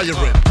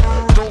admiring.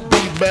 Don't be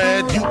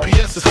mad,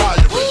 UPS is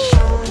hiring.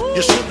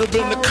 You should have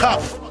been the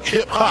cop,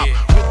 hip hop.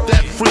 With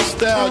that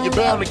freestyle, you're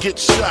bound to get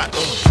shot.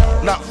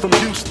 Not from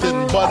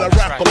Houston, but I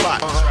rap a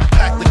lot.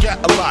 Pack the gat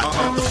a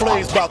lot, the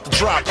flame's about to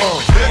drop.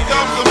 Here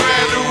comes a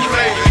brand new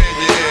flavor in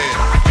your ear.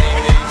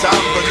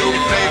 Time for new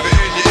flavor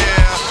in your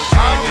ear.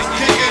 I'm just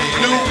kicking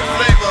new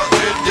flavor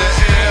in your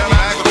ear.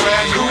 Like a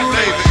brand new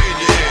flavor in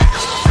your ear.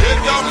 Here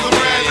comes a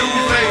brand new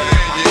flavor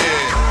in your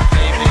ear.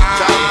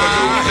 Time for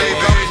new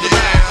flavor in your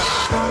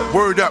ear.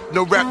 Word up,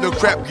 no rap, no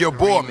crap, you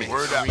bore me.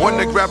 One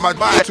to grab my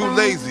body, too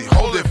lazy,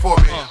 hold it for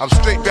me. I'm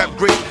straight rap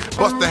great,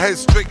 bust the head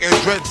straight and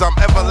dreads, I'm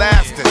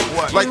everlasting.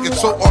 Like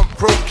it's so on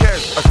pro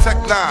cash, a tech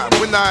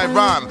 9, when I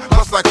rhyme,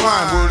 plus I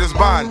climb, word is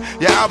mine.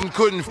 Your album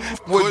couldn't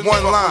with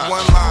one line.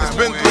 It's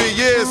been 3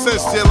 years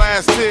since your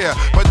last tear,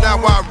 but now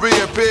I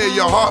reappear,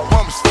 your heart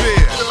pumps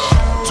fear.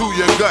 To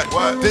your gut,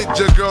 did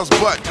your girl's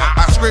butt.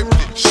 I scraped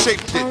it,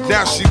 shaped it,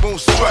 now she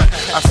won't strut.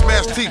 I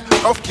smashed teeth,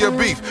 off your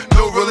beef,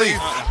 no relief.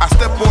 I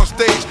step on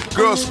stage,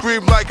 girls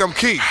scream like I'm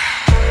Keith.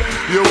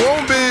 You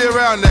won't be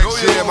around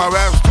next year, my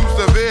rap's too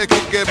severe, can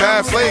get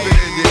bad flavor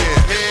in your ear.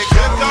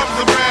 Here comes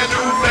a brand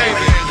new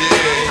flavor in your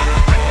ear.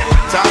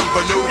 Time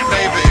for new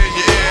flavor in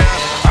your ear.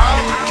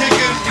 I'm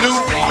kicking new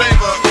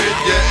flavor in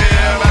your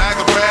ear. Like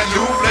a brand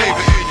new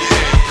flavor in your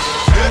ear.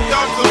 Here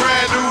comes a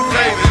brand new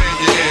flavor in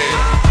your ear.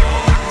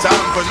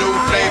 Time for new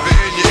flavor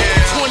in your ear.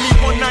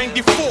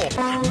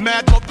 2194,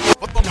 mad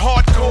motherfucking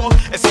hardcore.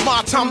 It's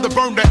my time to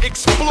burn, to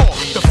explore.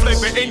 The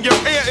flavor in your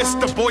ear is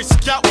the Boy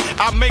Scout.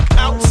 I make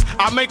outs,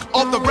 I make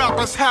all the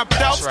rappers have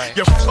doubts. Right.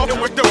 You're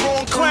fucking with the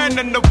wrong clan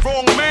and the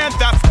wrong man,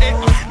 that's it.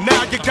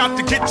 Now you got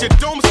to get your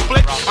dome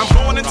split. I'm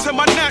going into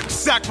my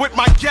knapsack with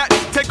my gat.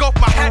 Take off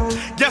my hat,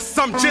 yes,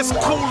 I'm just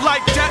cool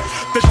like that.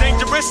 The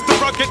dangerous, the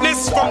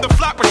ruggedness from the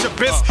Flatbush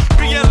abyss.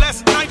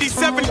 BLS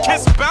 97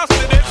 Kiss, bounce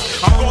to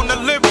this. I'm gonna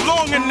live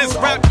long in this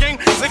rap game,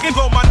 singing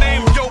for my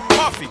name, Yo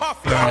Puffy.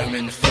 Burn him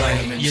in the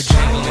flame, you're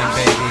jingling,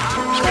 baby.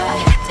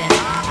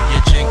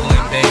 You're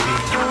jingling, baby.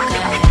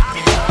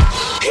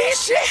 Hit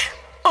shit.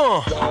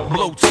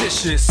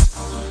 Blotitious,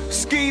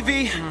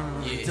 skeevy,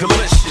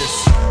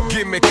 delicious.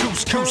 Give me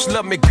couscous,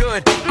 love me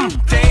good.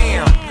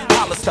 Damn,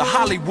 Hollis to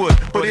Hollywood,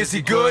 but is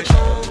he good?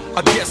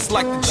 I guess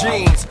like the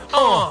jeans.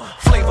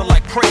 Flavor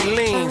like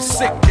praline,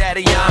 sick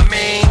daddy, I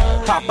mean.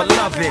 Papa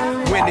love it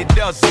when he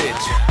does it.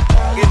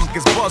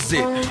 Niggas buzz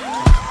it.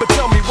 But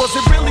tell me, was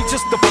it really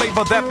just the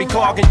flavor that be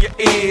clogging your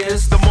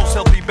ears? The most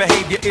healthy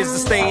behavior is to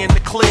stay in the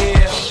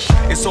clear.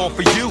 It's all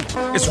for you,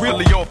 it's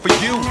really all for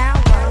you.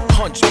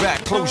 Hunch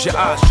back, close your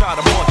eyes, try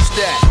to munch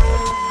that.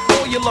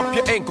 Oil up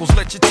your ankles,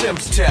 let your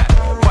Timbs tap.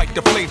 Bite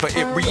the flavor,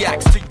 it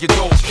reacts to your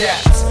dope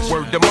cats.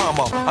 Word to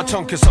mama, I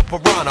tongue kiss a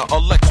piranha.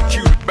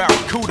 Electrocuted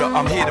barracuda,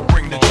 I'm here to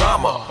bring the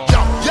drama.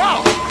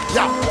 Yo,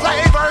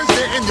 flavors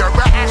in your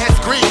ass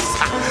grease.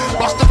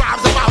 Bust the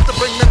rhymes about to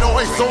bring the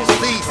noise on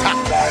cease.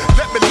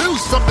 Let me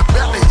loose from the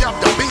belly of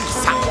the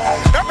beast.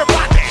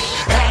 Everybody,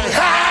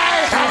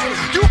 hey,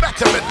 you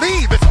better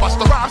believe it's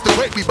Busta Rhymes the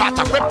way we bout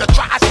to rip the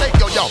tri-state,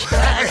 yo.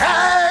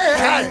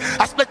 Hey,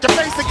 I split your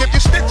face and give you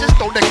stitches,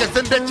 throw niggas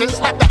in ditches,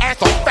 slap the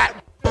ass on fat.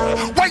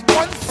 Wait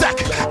 1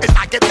 second, as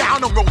I get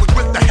down, I'm rolling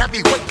with the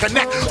heavyweight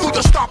connect through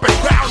the stomping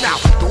ground now.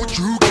 Don't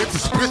you get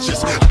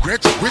suspicious,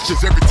 grant your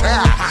wishes every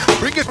time.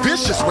 Bring it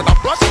vicious when I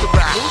bust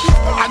around.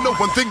 I know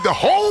one thing the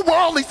whole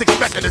world is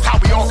expecting is how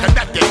we all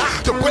connected.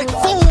 To break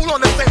fool on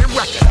the same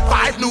record.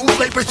 5 new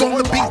flavors on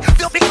the beat.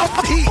 Feel me off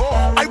the heat.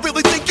 I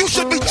really think you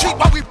should be cheap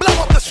while we blow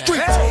up the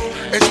streets.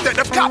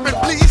 Instead of copping,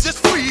 please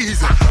just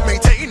freeze.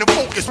 Maintain the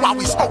focus while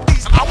we smoke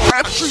these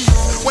our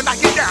trees. When I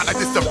get down, I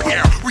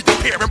disappear. We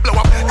disappear and blow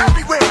up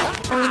everywhere.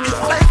 These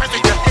flavors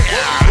in your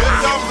ear. Here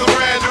comes a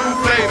brand new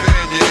flavor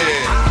in your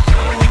ear.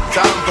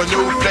 Time for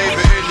new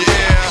flavor in your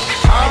ear.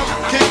 I'm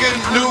kicking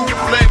new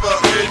flavor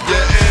in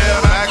your ear.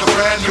 Like a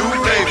brand new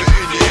flavor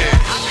in your ear.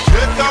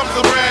 Here comes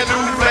a brand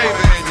new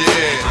flavor in your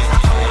ear.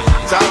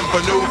 Time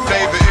for new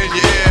flavor in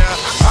your ear.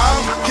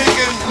 I'm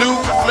kicking new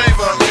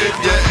flavor in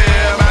your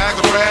ear. Like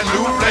a brand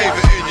new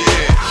flavor in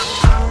your ear.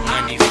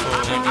 94,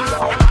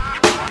 94.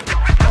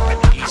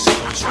 East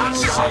Coast,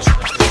 West Coast.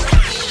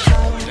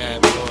 Bad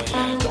boy,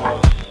 bad boy.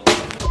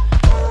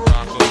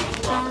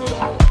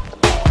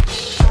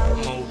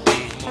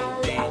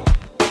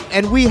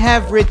 And we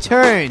have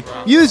returned.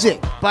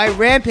 Music by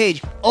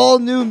Rampage. All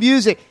new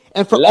music.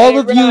 And for all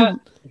of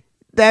you,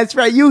 that's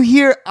right, you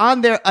hear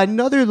on there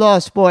another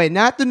Lost Boy.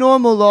 Not the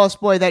normal Lost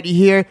Boy that you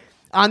hear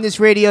on this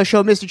radio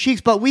show, Mr.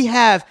 Cheeks, but we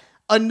have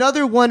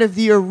another one of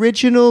the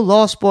original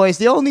Lost Boys,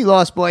 the only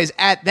Lost Boys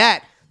at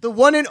that. The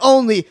one and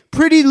only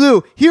Pretty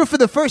Lou, here for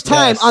the first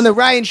time on the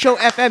Ryan Show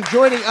FM,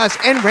 joining us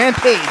and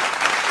Rampage.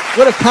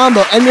 What a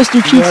combo. And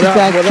Mr. Cheeks is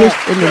back just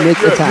in the nick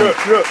of time.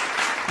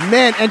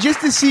 Man, and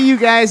just to see you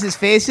guys'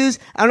 faces,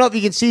 I don't know if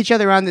you can see each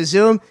other on the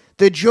Zoom,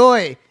 the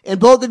joy in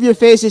both of your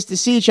faces to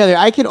see each other.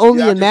 I can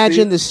only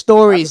imagine the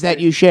stories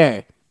that you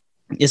share.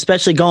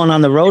 Especially going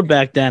on the road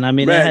back then. I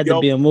mean, it had to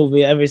be a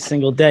movie every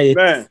single day.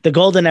 Man. The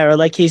golden era,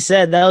 like he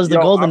said, that was the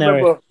golden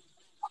era.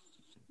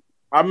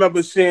 I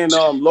remember seeing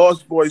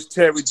Lost Boys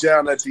tear it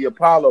down at the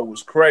Apollo.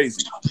 Was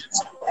crazy.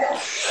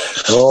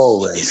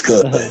 Always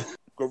good.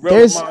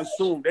 Gorilla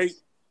Monsoon, they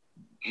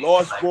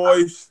Lost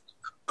Boys,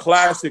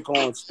 classic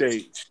on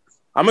stage.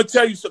 I'm gonna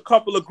tell you a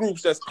couple of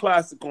groups that's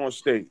classic on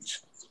stage.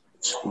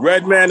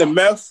 Redman and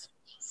Meth.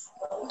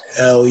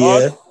 Hell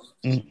yeah.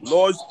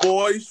 Lost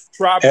Boys,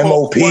 Tribe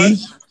MOP.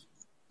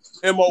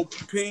 MOP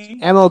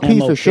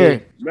for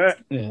sure.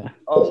 Man,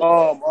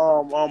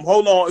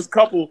 hold on, it's a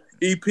couple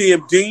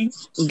EPMD.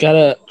 We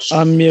gotta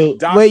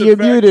unmute. Wait, you're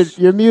muted.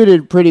 You're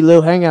muted, Pretty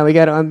Lou. Hang on, we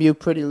gotta unmute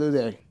Pretty Lou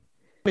there.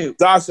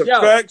 DOS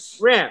Effects.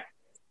 Ramp.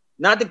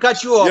 Not to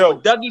cut you off,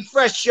 but Dougie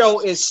Fresh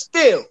show is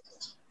still.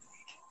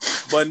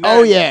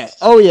 Oh yeah. Pick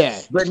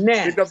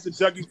up the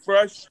Dougie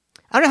Fresh.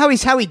 I don't know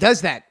how he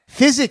does that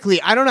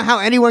physically. I don't know how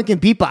anyone can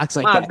beatbox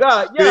like that. My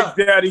God, yeah.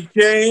 Big Daddy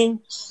Kane.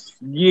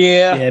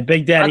 Yeah. Yeah,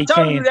 Big Daddy I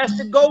told Kane. you that's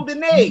the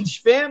golden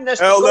age, fam. That's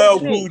the LL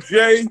golden Cool age.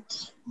 J.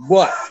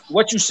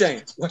 What you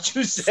saying? What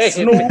you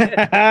saying?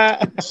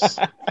 I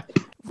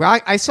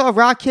saw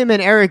Rakim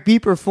and Eric B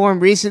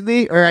perform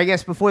recently, or I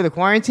guess before the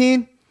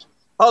quarantine.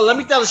 Oh, let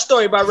me tell a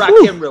story about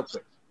Rakim real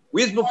quick.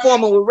 We was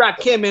performing with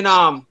Rakim, and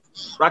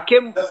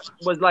Rakim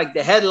was like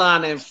the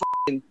headliner in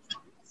fucking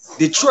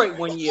Detroit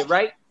one year,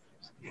 right?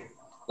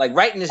 Like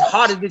right in the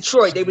heart of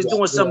Detroit, they was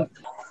doing some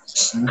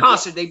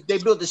concert. They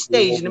built a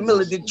stage in the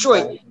middle of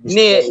Detroit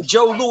near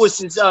Joe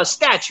Lewis's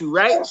statue,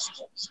 right?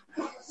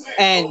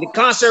 And the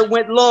concert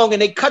went long,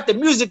 and they cut the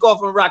music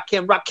off of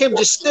Rakim. Rakim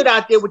just stood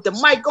out there with the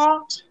mic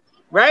on,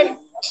 right?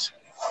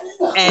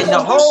 And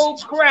the whole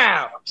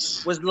crowd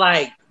was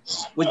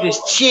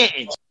just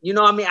chanting. You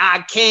know what I mean?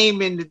 I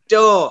came in the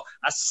door.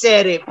 I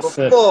said it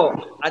before.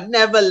 I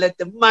never let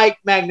the mic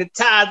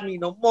magnetize me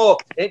no more.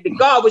 And the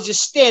guard was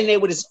just standing there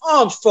with his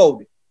arms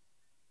folded.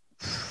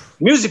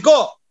 Music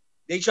off.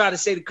 They tried to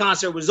say the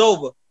concert was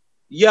over.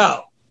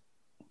 Yo,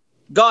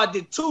 God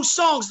did 2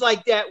 songs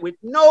like that with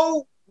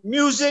no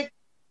music,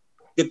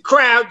 the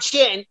crowd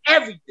chanting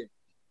everything.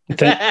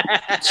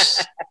 That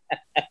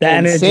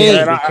energy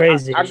is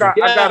crazy. I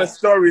got a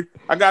story.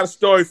 I got a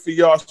story for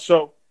y'all.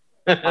 So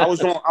I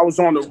was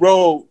on the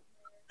road,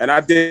 and I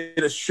did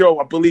a show,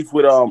 I believe,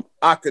 with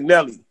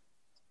Akinelli.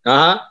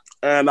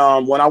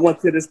 And when I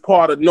went to this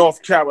part of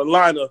North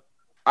Carolina,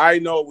 I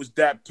know it was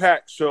that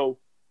packed. So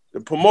the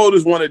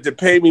promoters wanted to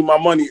pay me my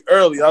money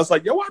early. I was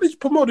like, yo, why these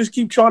promoters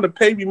keep trying to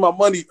pay me my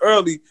money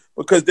early?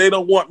 Because they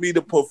don't want me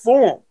to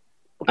perform.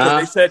 Because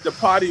they said the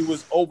party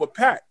was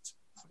overpacked.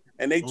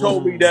 And they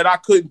told me that I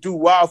couldn't do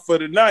Wild for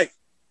the Night.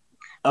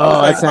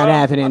 Oh, that's not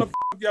happening. How the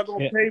fuck y'all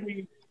gonna pay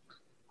me?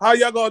 How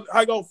y'all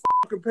gonna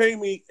fucking pay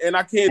me and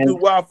I can't do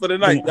Wild for the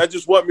Night? Y'all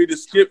just want me to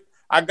skip.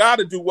 I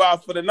gotta do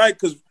Wild for the Night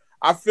because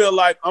I feel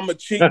like I'm gonna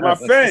cheat my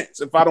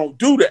fans if I don't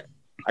do that.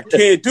 I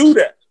can't do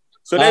that.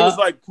 So they was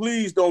like,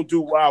 please don't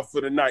do Wild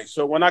for the Night.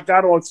 So when I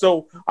got on,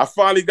 I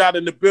finally got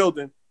in the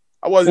building.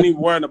 I wasn't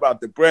even worrying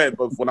about the bread,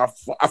 but when I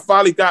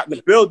finally got in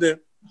the building,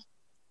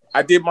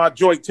 I did my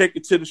joint, Take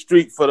It to the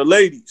Street for the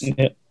ladies.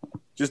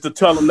 Just to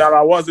tell them that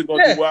I wasn't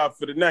going to do Wild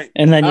for the Night.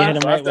 And then you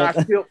hit them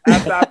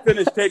after I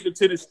finished Take It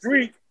to the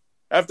Street,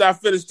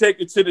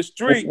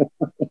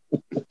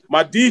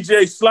 my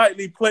DJ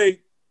slightly played.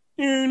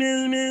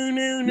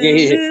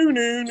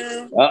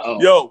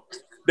 Yo,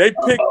 they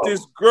picked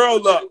this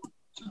girl up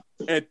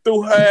and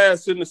threw her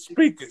ass in the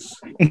speakers.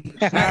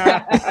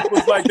 It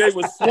was like they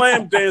were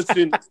slam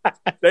dancing.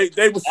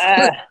 They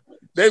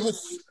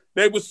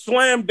was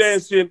slam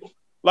dancing.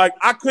 Like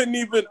I couldn't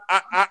even.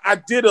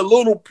 I did a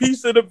little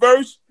piece of the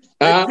verse.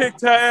 They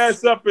picked her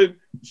ass up and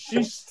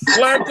she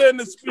slammed her in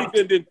the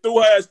speaker and then threw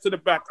her ass to the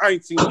back. I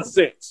ain't seen it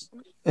since.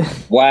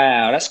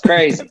 Wow, that's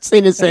crazy.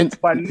 Seen it since.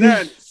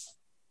 Bananas.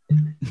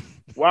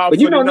 Wow, but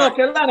you know, North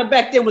Carolina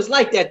back then was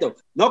like that though.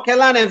 North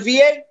Carolina and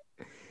VA,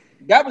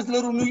 that was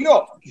little New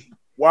York.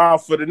 Wow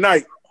for the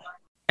night.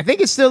 I think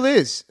it still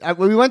is.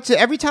 We went to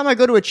every time I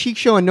go to a Cheek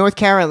show in North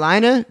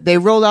Carolina, they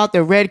roll out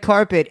the red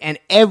carpet and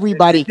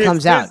everybody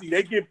comes out.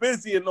 They get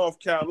busy in North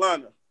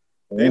Carolina.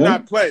 They're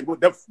not playing,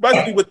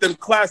 especially with them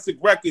classic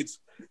records.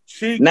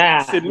 Cheek,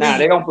 nah,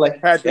 they don't play.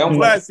 Had the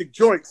classic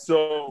joints,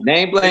 so they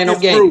ain't playing no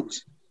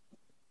games.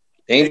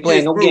 They ain't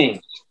playing no games.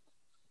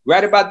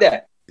 Right about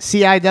that.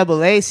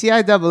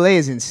 CIAA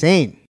is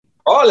insane.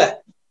 All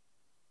that.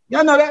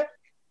 Y'all know that?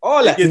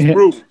 All that. It gets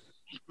brutal.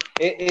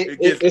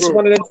 It's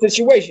one of them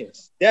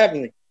situations.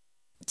 Definitely.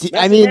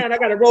 I mean, man, I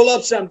got to roll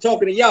up something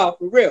talking to y'all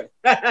for real.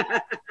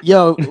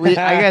 Yo,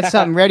 I got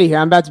something ready here.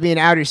 I'm about to be in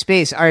outer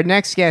space. Our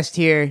next guest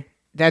here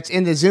that's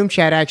in the Zoom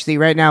chat actually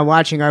right now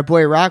watching, our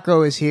boy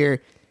Rocco is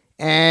here,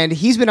 and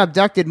he's been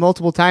abducted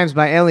multiple times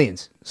by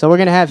aliens. So we're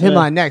going to have him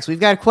on next. We've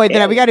got quite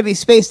that. We got to be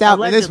spaced out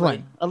for this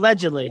one.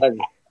 Allegedly.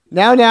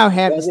 Now,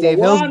 Hampton Dave.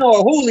 Juan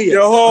or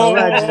Julio?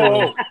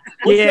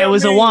 Yeah, it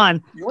was a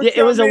Juan. Yeah,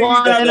 it was a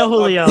Juan and a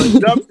Julio.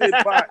 Abducted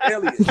by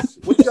aliens.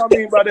 What y'all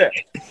mean by that?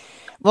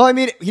 Well, I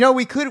mean, you know,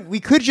 we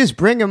could just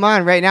bring him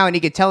on right now, and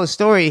he could tell a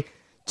story.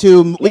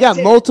 We got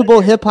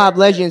multiple hip hop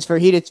legends for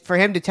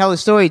him to tell a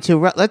story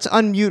to. Let's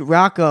unmute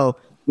Rocco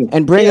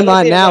and bring him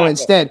on now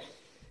instead.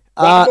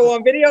 Rocco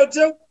on video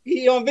too?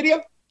 He on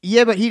video?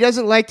 Yeah, but he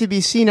doesn't like to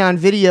be seen on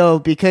video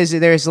because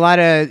there's a lot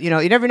of, you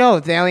never know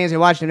if the aliens are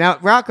watching him. Now,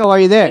 Rocco, are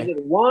you there? Is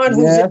it Juan,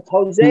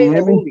 Jose,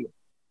 or Julio?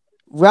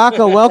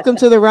 Rocco, welcome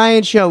to the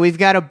Ryan Show. We've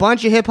got a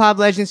bunch of hip hop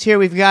legends here.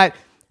 We've got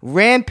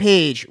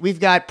Rampage. We've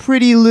got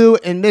Pretty Lou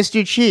and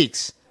Mr.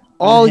 Cheeks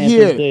all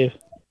here.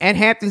 And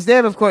Hampton's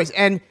Dave, of course.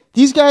 And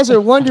these guys are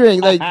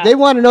wondering, they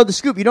want to know the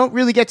scoop. You don't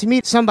really get to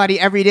meet somebody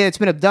every day that's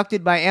been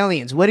abducted by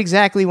aliens. What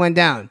exactly went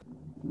down?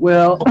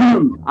 Well,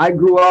 I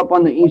grew up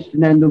on the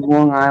eastern end of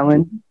Long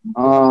Island.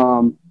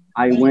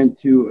 I went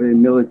to a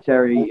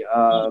military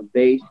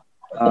base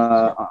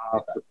for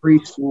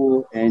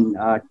preschool and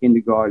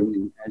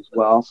kindergarten as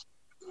well.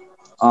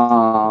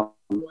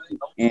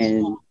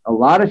 And a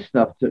lot of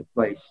stuff took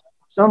place.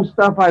 Some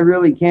stuff I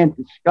really can't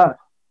discuss.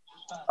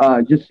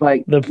 Just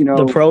like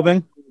the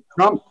probing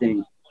Trump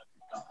thing.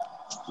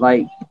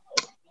 Like,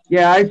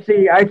 yeah, I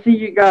see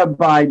you got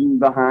Biden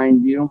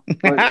behind you.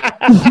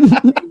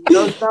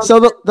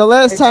 So the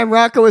last time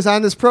Rocco was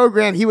on this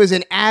program, he was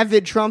an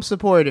avid Trump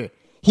supporter.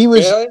 He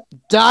was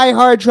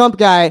diehard Trump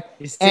guy,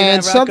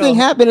 and something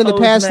happened in the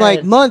past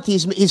month.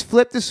 He's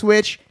flipped the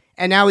switch,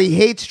 and now he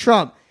hates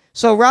Trump.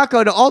 So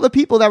Rocco, to all the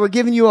people that were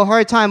giving you a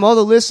hard time, all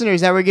the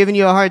listeners that were giving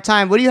you a hard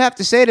time, what do you have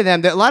to say to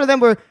them? A lot of them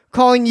were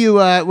calling you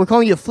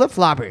a flip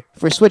flopper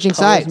for switching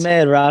sides. Hose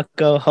mad,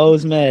 Rocco.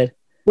 Hose mad.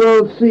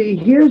 Well, see,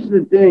 here's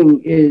the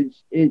thing: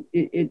 is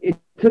it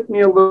took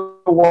me a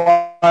little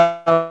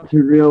while to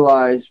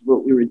realize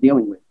what we were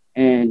dealing with,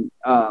 and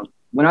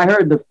when I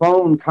heard the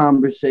phone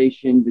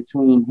conversation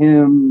between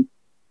him,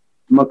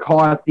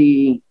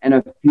 McCarthy, and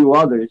a few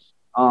others,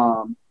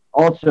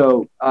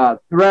 also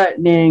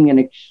threatening and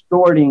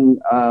extorting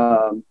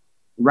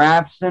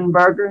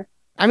Raffensperger.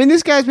 I mean,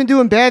 this guy's been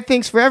doing bad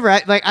things forever.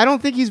 I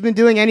don't think he's been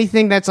doing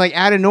anything that's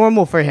out of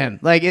normal for him.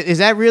 Is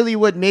that really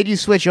what made you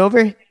switch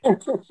over?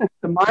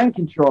 The mind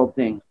control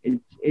thing.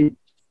 It's okay.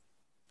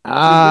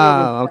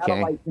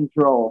 Satellite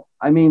control.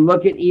 I mean,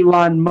 look at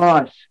Elon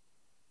Musk.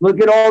 Look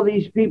at all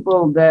these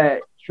people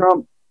that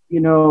Trump,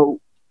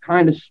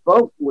 kind of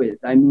spoke with.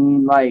 I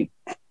mean,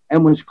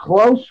 and was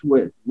close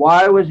with.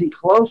 Why was he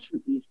close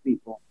with these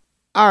people?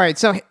 All right,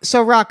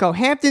 so Rocco,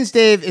 Hampton's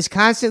Dave is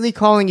constantly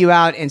calling you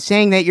out and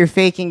saying that you're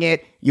faking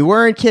it. You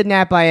weren't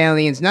kidnapped by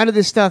aliens. None of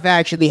this stuff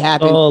actually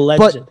happened. Oh,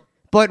 legend.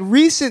 But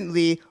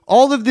recently,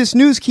 all of this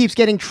news keeps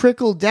getting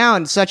trickled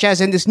down, such as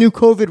in this new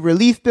COVID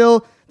relief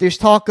bill. There's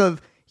talk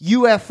of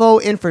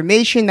UFO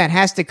information that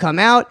has to come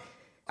out.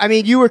 I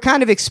mean, you were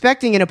kind of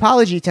expecting an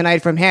apology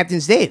tonight from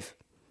Hampton's Dave.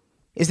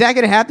 Is that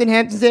going to happen,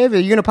 Hampton's Dave? Are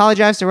you going to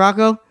apologize to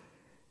Rocco?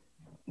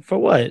 For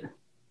what?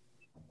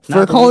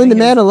 For calling the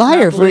man a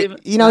liar.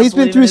 He's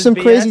been through some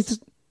crazy...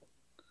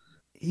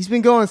 He's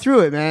been going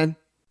through it, man.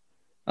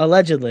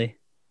 Allegedly.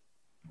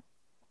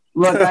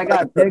 Look, I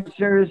got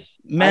pictures.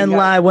 Men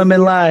lie,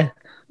 women lie,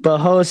 but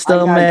hoes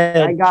still mad.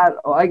 I got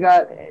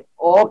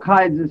all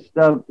kinds of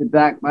stuff to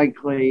back my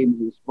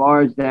claims as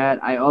far as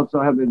that. I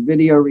also have a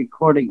video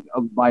recording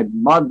of my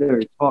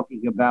mother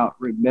talking about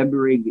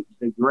remembering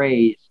the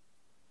Greys.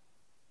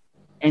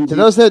 And to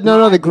those that don't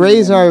know, the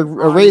Greys are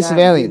a race of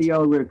aliens.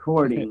 Video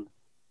recording.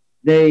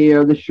 They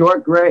are the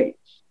short Greys.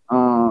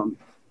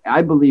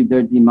 I believe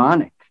they're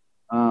demonic.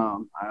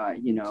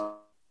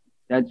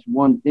 That's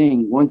one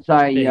thing. Once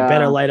I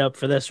better light up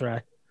for this,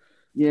 right?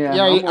 Yeah,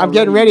 I'm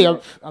getting ready. I'm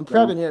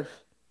prepping here.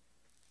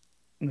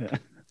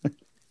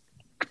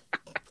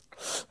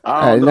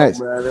 I don't know,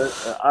 man.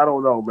 I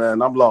don't know,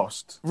 man. I'm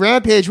lost.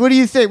 Rampage, what do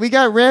you think? We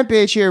got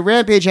Rampage here.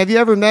 Rampage, have you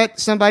ever met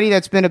somebody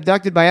that's been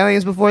abducted by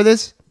aliens before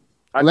this?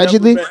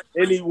 Allegedly? Never met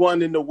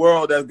anyone in the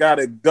world that got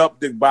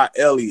abducted by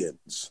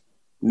aliens.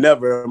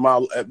 Never in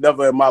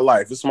my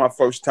life. It's my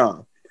first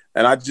time.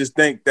 And I just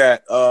think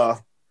that I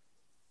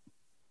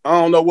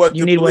don't know what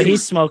you need. What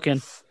he's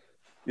smoking.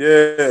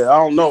 Yeah, I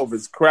don't know if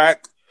it's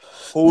crack,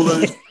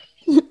 hoolas,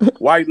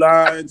 white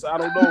lines. I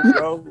don't know,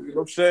 bro. You know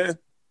what I'm saying?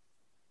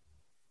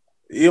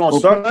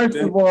 First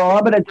of all,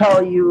 I'm gonna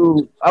tell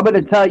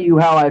you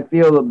how I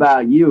feel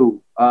about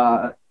you.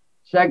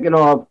 Second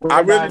off, I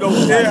really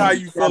don't care how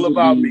you feel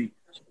about me.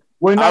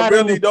 I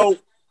really don't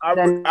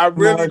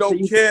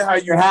care how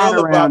you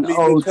feel about me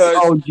because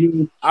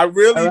I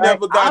really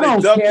never got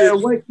abducted. I don't care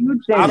what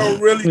you think. I don't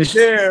really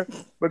care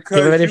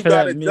because you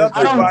got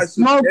abducted by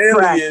some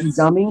aliens.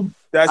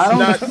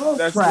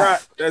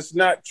 That's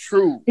not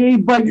true. Hey,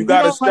 but you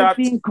gotta stop like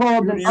being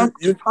called an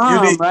Uncle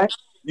Tom, right?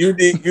 You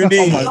need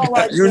help.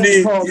 Right?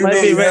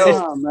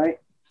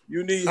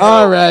 You need help.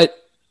 All right.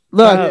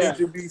 Look,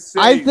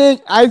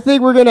 I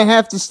think we're gonna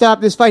have to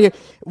stop this fight here.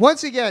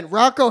 Once again,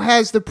 Rocco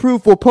has the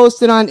proof. We'll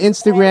post it on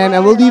Instagram,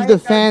 and we'll leave the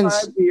fans.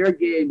 Time for your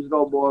games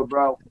no more,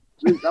 bro.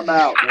 I'm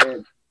out,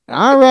 man.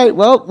 All right.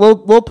 Well,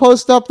 we'll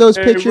post up those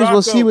pictures. Rocco.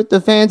 We'll see what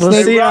the fans think.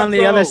 We'll see on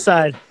the other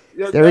side.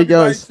 There he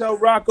goes. Tell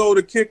Rocco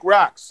to kick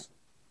rocks.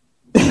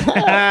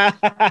 Well,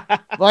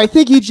 I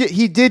think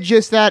he did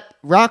just that.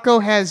 Rocco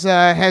has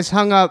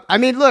hung up. I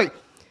mean, look,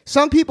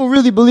 some people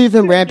really believe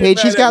him.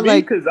 Rampage. He's got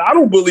because I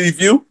don't believe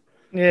you.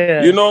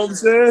 Yeah, you know what I'm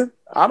saying.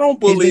 I don't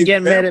believe. He's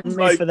been getting mad at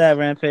me for that,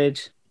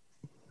 Rampage.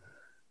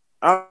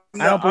 I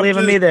don't believe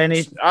him either. And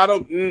I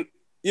don't.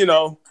 You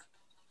know,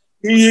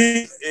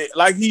 he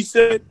like he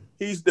said,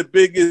 he's the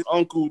biggest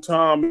Uncle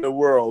Tom in the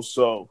world.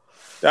 So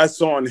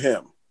that's on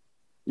him.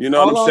 You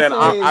know what I'm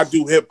saying? I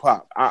do hip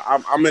hop.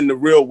 I'm in the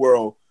real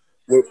world.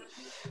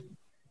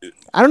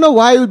 I don't know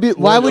why it would be.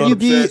 Why would you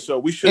be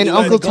an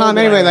Uncle Tom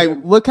anyway?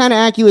 Like, what kind of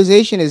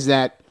accusation is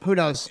that? Who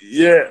knows?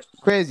 Yeah,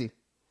 crazy.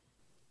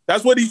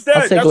 That's what he said.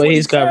 I'll take what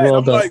he's got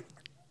rolled up. Like,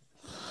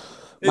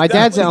 my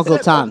dad's an Uncle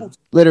Tom.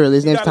 Literally,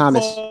 his name's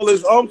Thomas. Call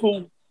his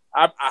uncle.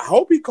 I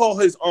hope he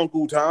called his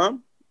Uncle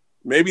Tom.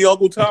 Maybe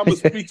Uncle Tom will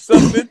speak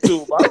something into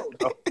him. I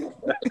don't know.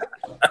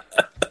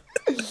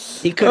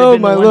 He could have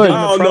been my the Lord.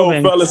 I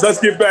don't know, fellas. Let's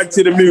get back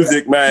to the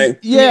music, man.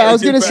 Yeah, I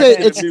was gonna say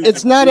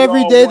it's not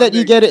every day that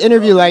you get an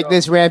interview like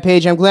this,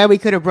 Rampage. I'm glad we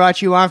could have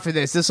brought you on for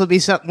this. This will be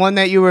one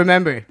that you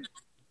remember.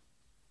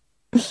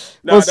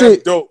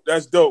 That's dope.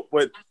 That's dope.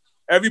 But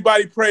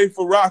everybody pray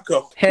for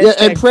Rocco. Yeah,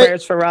 and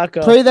prayers for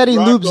Rocco. Pray that he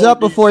lubes up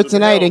before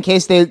tonight in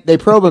case they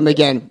probe him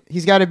again.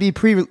 He's got to be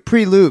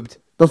pre-lubed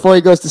before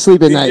he goes to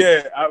sleep at night.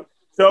 Yeah,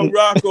 tell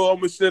Rocco I'm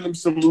gonna send him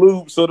some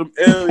lube so them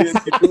aliens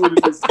can do it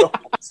in his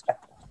songs.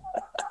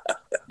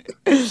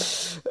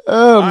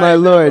 Oh my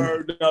Lord! I never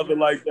heard nothing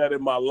like that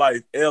in my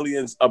life.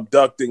 Aliens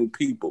abducting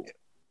people.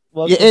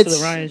 Welcome to the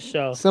Ryan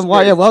Show.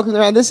 Welcome to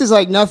Ryan. This is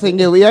like nothing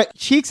new.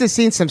 Cheeks has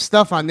seen some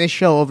stuff on this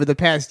show over the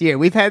past year.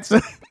 We've had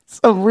some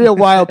real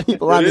wild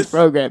people on this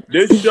program.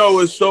 This show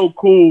is so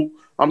cool.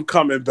 I'm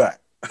coming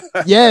back.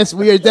 Yes,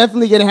 we are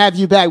definitely going to have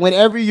you back.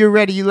 Whenever you're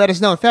ready, you let us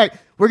know. In fact,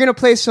 we're going to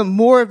play some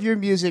more of your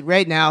music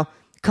right now.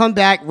 Come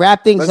back,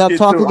 wrap things up,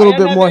 talk a little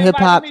bit more hip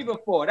hop.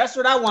 That's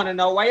what I want to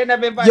know. Why you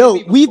never invited me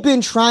before? We've been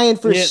trying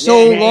for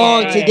so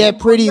long to get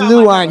Pretty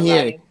Lou on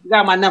here. You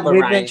got my number,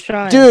 Ryan.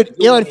 Dude,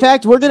 in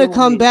fact, we're gonna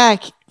come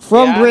back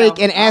from break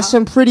and ask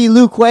some Pretty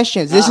Lou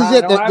questions. This is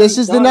it. This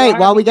is the night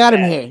while we got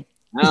him here.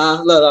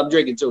 Look, I'm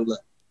drinking too.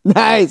 Look.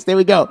 Nice. There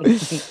we go.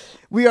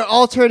 We are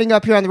all turning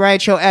up here on the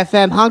Riot Show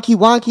FM. Honky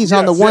Wonky's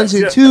on the ones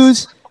and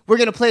twos. We're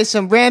gonna play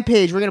some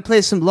Rampage. We're gonna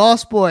play some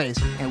Lost Boys,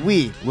 and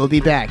we will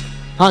be back.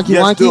 Honky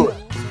Wonky.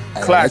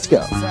 Let's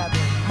go.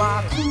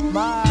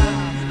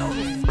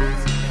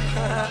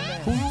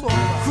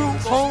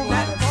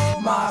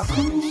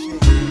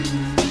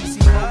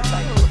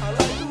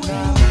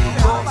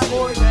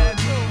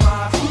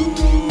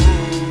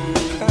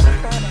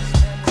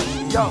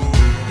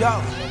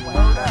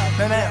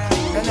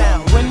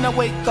 Now, when I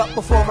wake up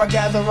before I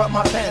gather up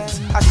my pens,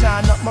 I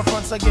shine up my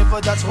fronts, I give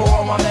a Dutch for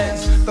all my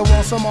mens. The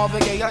one some Marvin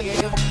Gaye, I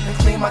give and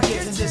clean my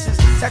kitchen dishes.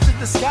 Check to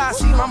the sky,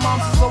 see my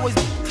mom's is always.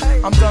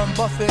 I'm done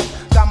buffet,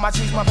 got my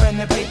cheese, my pen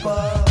and paper.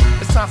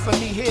 It's time for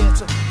me here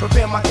to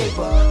prepare my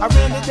paper. I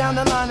ran it down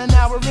the line and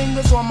now a ring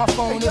is on my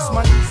phone. It's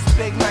my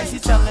big nice, he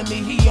telling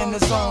me he in the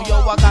zone. Yo,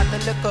 I got the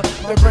liquor,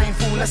 the brain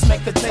food, let's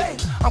make a tape.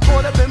 I'm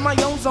caught up in my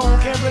own zone,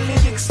 can't really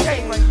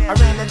escape. I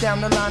ran it down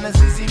the line as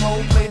Easy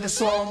Mo, he played the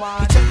song.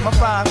 He took my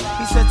vibe,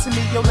 he said to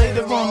me, yo,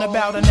 later on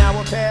about an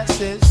hour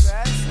passes.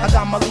 I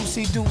got my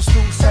Lucy Deuce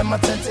and my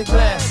tinted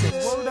glasses.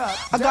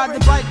 I got the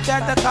bike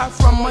that I got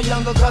from my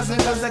younger cousin,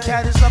 cause the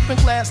cat is up in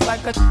class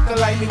like a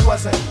like me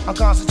wasn't. I'm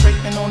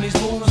concentrating on these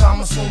moves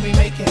I'ma soon be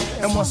making.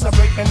 And once I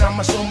break in,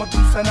 I'ma show my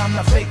piece and I'm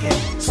not faking.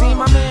 See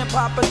my man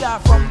Papa die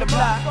from the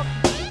block.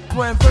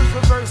 When first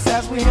reverse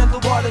as we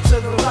handle water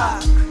to the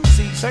rock.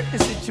 see, certain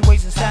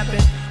situations happen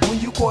when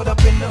you caught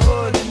up in the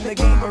hood in the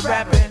game of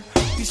rapping.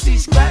 You see,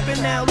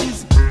 scrapping now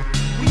leaves.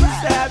 We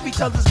used to have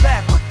each other's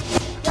back. What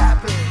the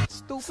happened?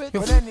 Stupid.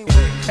 But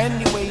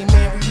anyway,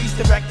 man, we reached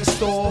the record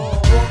store.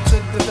 Walk to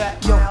the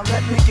back, yo,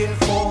 let me get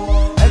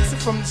four. Exit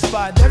from the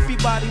spot,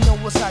 everybody know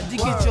what's hot. You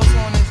get yours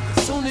on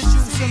as soon as you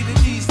see the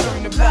keys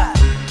turn the back.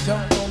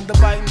 Jump on the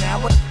bike now,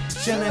 what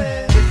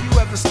chillin'. If you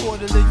ever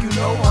scored it, you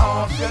know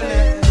how I'm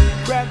feeling.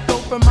 Cracked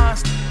open my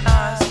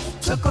eyes,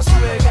 took a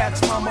swig,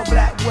 asked Mama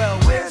Blackwell,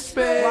 where's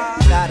Spade?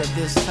 Not at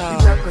this time.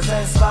 You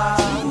represent Spy.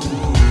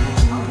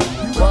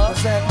 You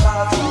represent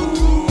my.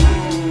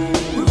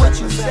 What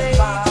you say?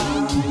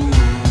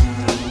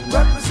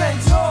 Represent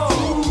you.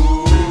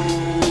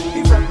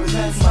 He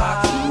represents my.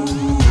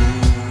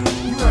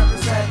 You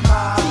represent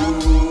my.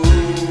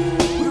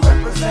 We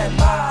represent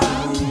my.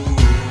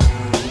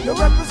 You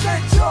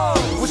represent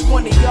yours. Which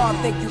one of y'all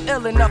think you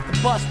ill enough to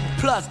bust?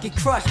 Plus, get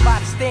crushed by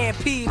the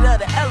stampede of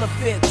the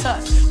elephant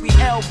tusk. We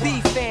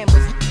LB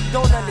families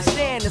don't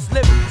understand this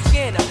lyrical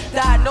scanner.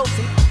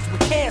 Diagnosing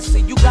with cancer,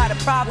 you got a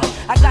problem,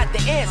 I got the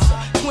answer.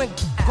 Twin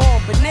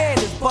going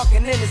bananas,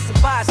 bucking innocent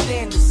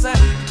bystanders, son.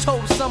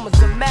 Total summers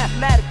of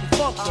mathematical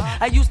function.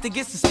 I used to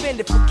get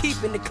suspended for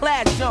keeping the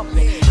class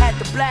jumping. Had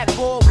the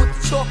blackboard with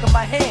the chalk in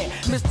my hand.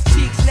 Mr.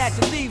 Cheek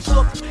snatching leaves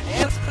off the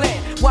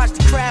implant. Watch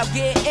the crowd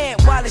get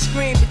amped while they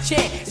scream and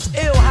chant. It's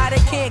ill how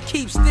they can't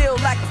keep still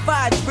like a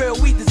fire drill.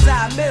 We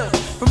desire mills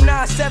from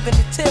 9-7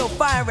 to till,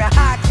 firing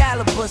high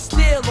caliber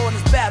still on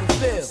this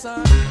battlefield.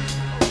 Son.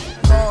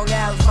 Long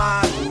Island's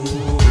mine,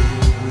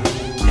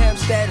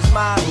 Hempstead is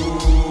mine,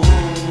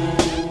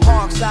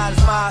 Parkside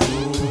is mine,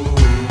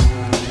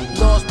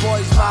 Lost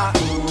Boys is mine,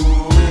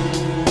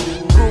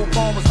 Group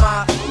Home is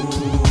mine,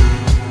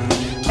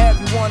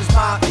 everyone is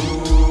mine,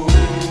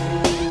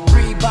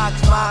 Reebok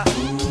is mine.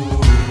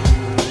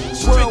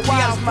 Strictly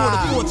out for the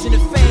fortune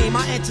and fame. I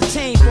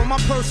entertain for my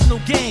personal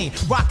gain.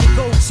 Rockin'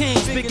 gold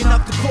chains, big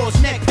enough to cause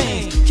neck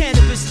pains.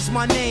 Cannabis is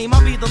my name,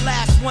 I'll be the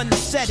last one to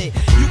set it.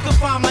 You can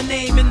find my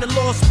name in the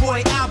Lost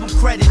Boy album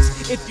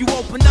credits. If you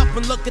open up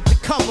and look at the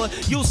cover,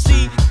 you'll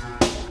see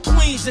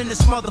Queens in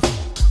this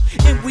motherfucker.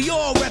 And we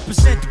all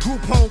represent the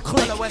group home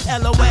clique.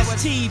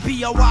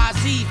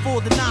 LOSTBOIZ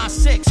for the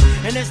 9-6.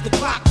 And as the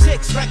clock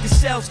ticks, record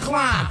sales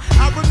climb.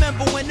 I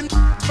remember when them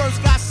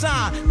first got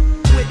signed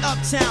with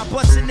Uptown,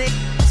 bustin' it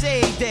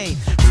every day.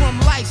 From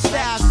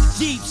lifestyles to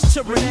Jeeps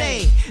to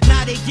Renee.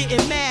 Now they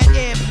getting mad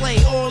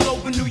airplay all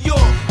over New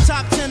York.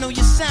 Top 10 on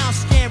your sound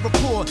scan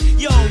report.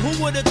 Yo, who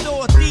would've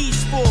thought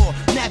these four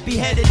nappy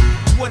headed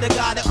would've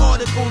got an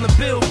article on the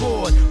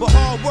Billboard? But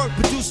hard work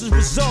produces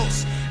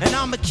results. And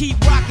I'ma keep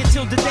rocking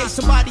till the day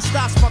somebody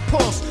stops my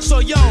pulse. So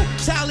yo,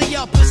 tally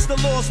up, it's the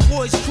Lost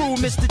Boys crew.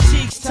 Mr.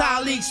 Cheeks,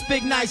 Tyleeks,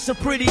 Big Nice, and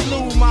Pretty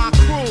Lou, my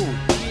crew.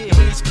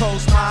 Yeah, East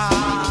Coast, my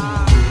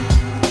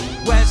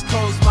West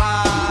Coast,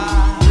 my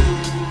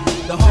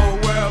the whole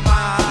world,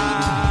 my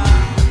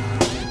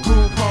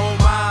group home,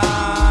 my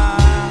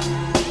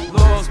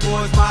Lost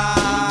Boys, my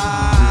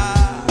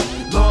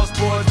Lost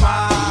Boys,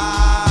 my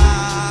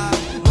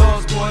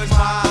Lost Boys,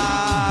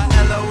 my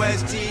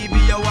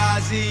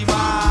LOSTBOIZ,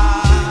 my.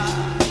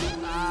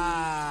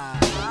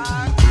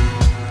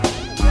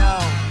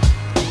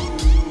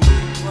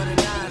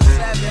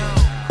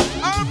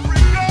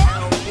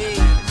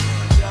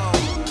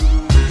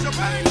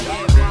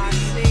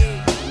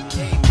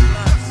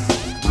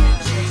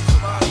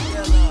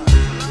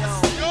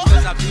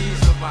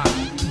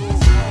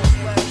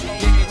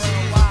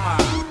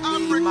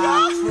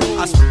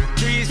 I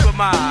trees with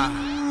my,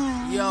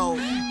 yo,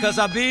 cause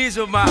I bees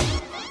with my.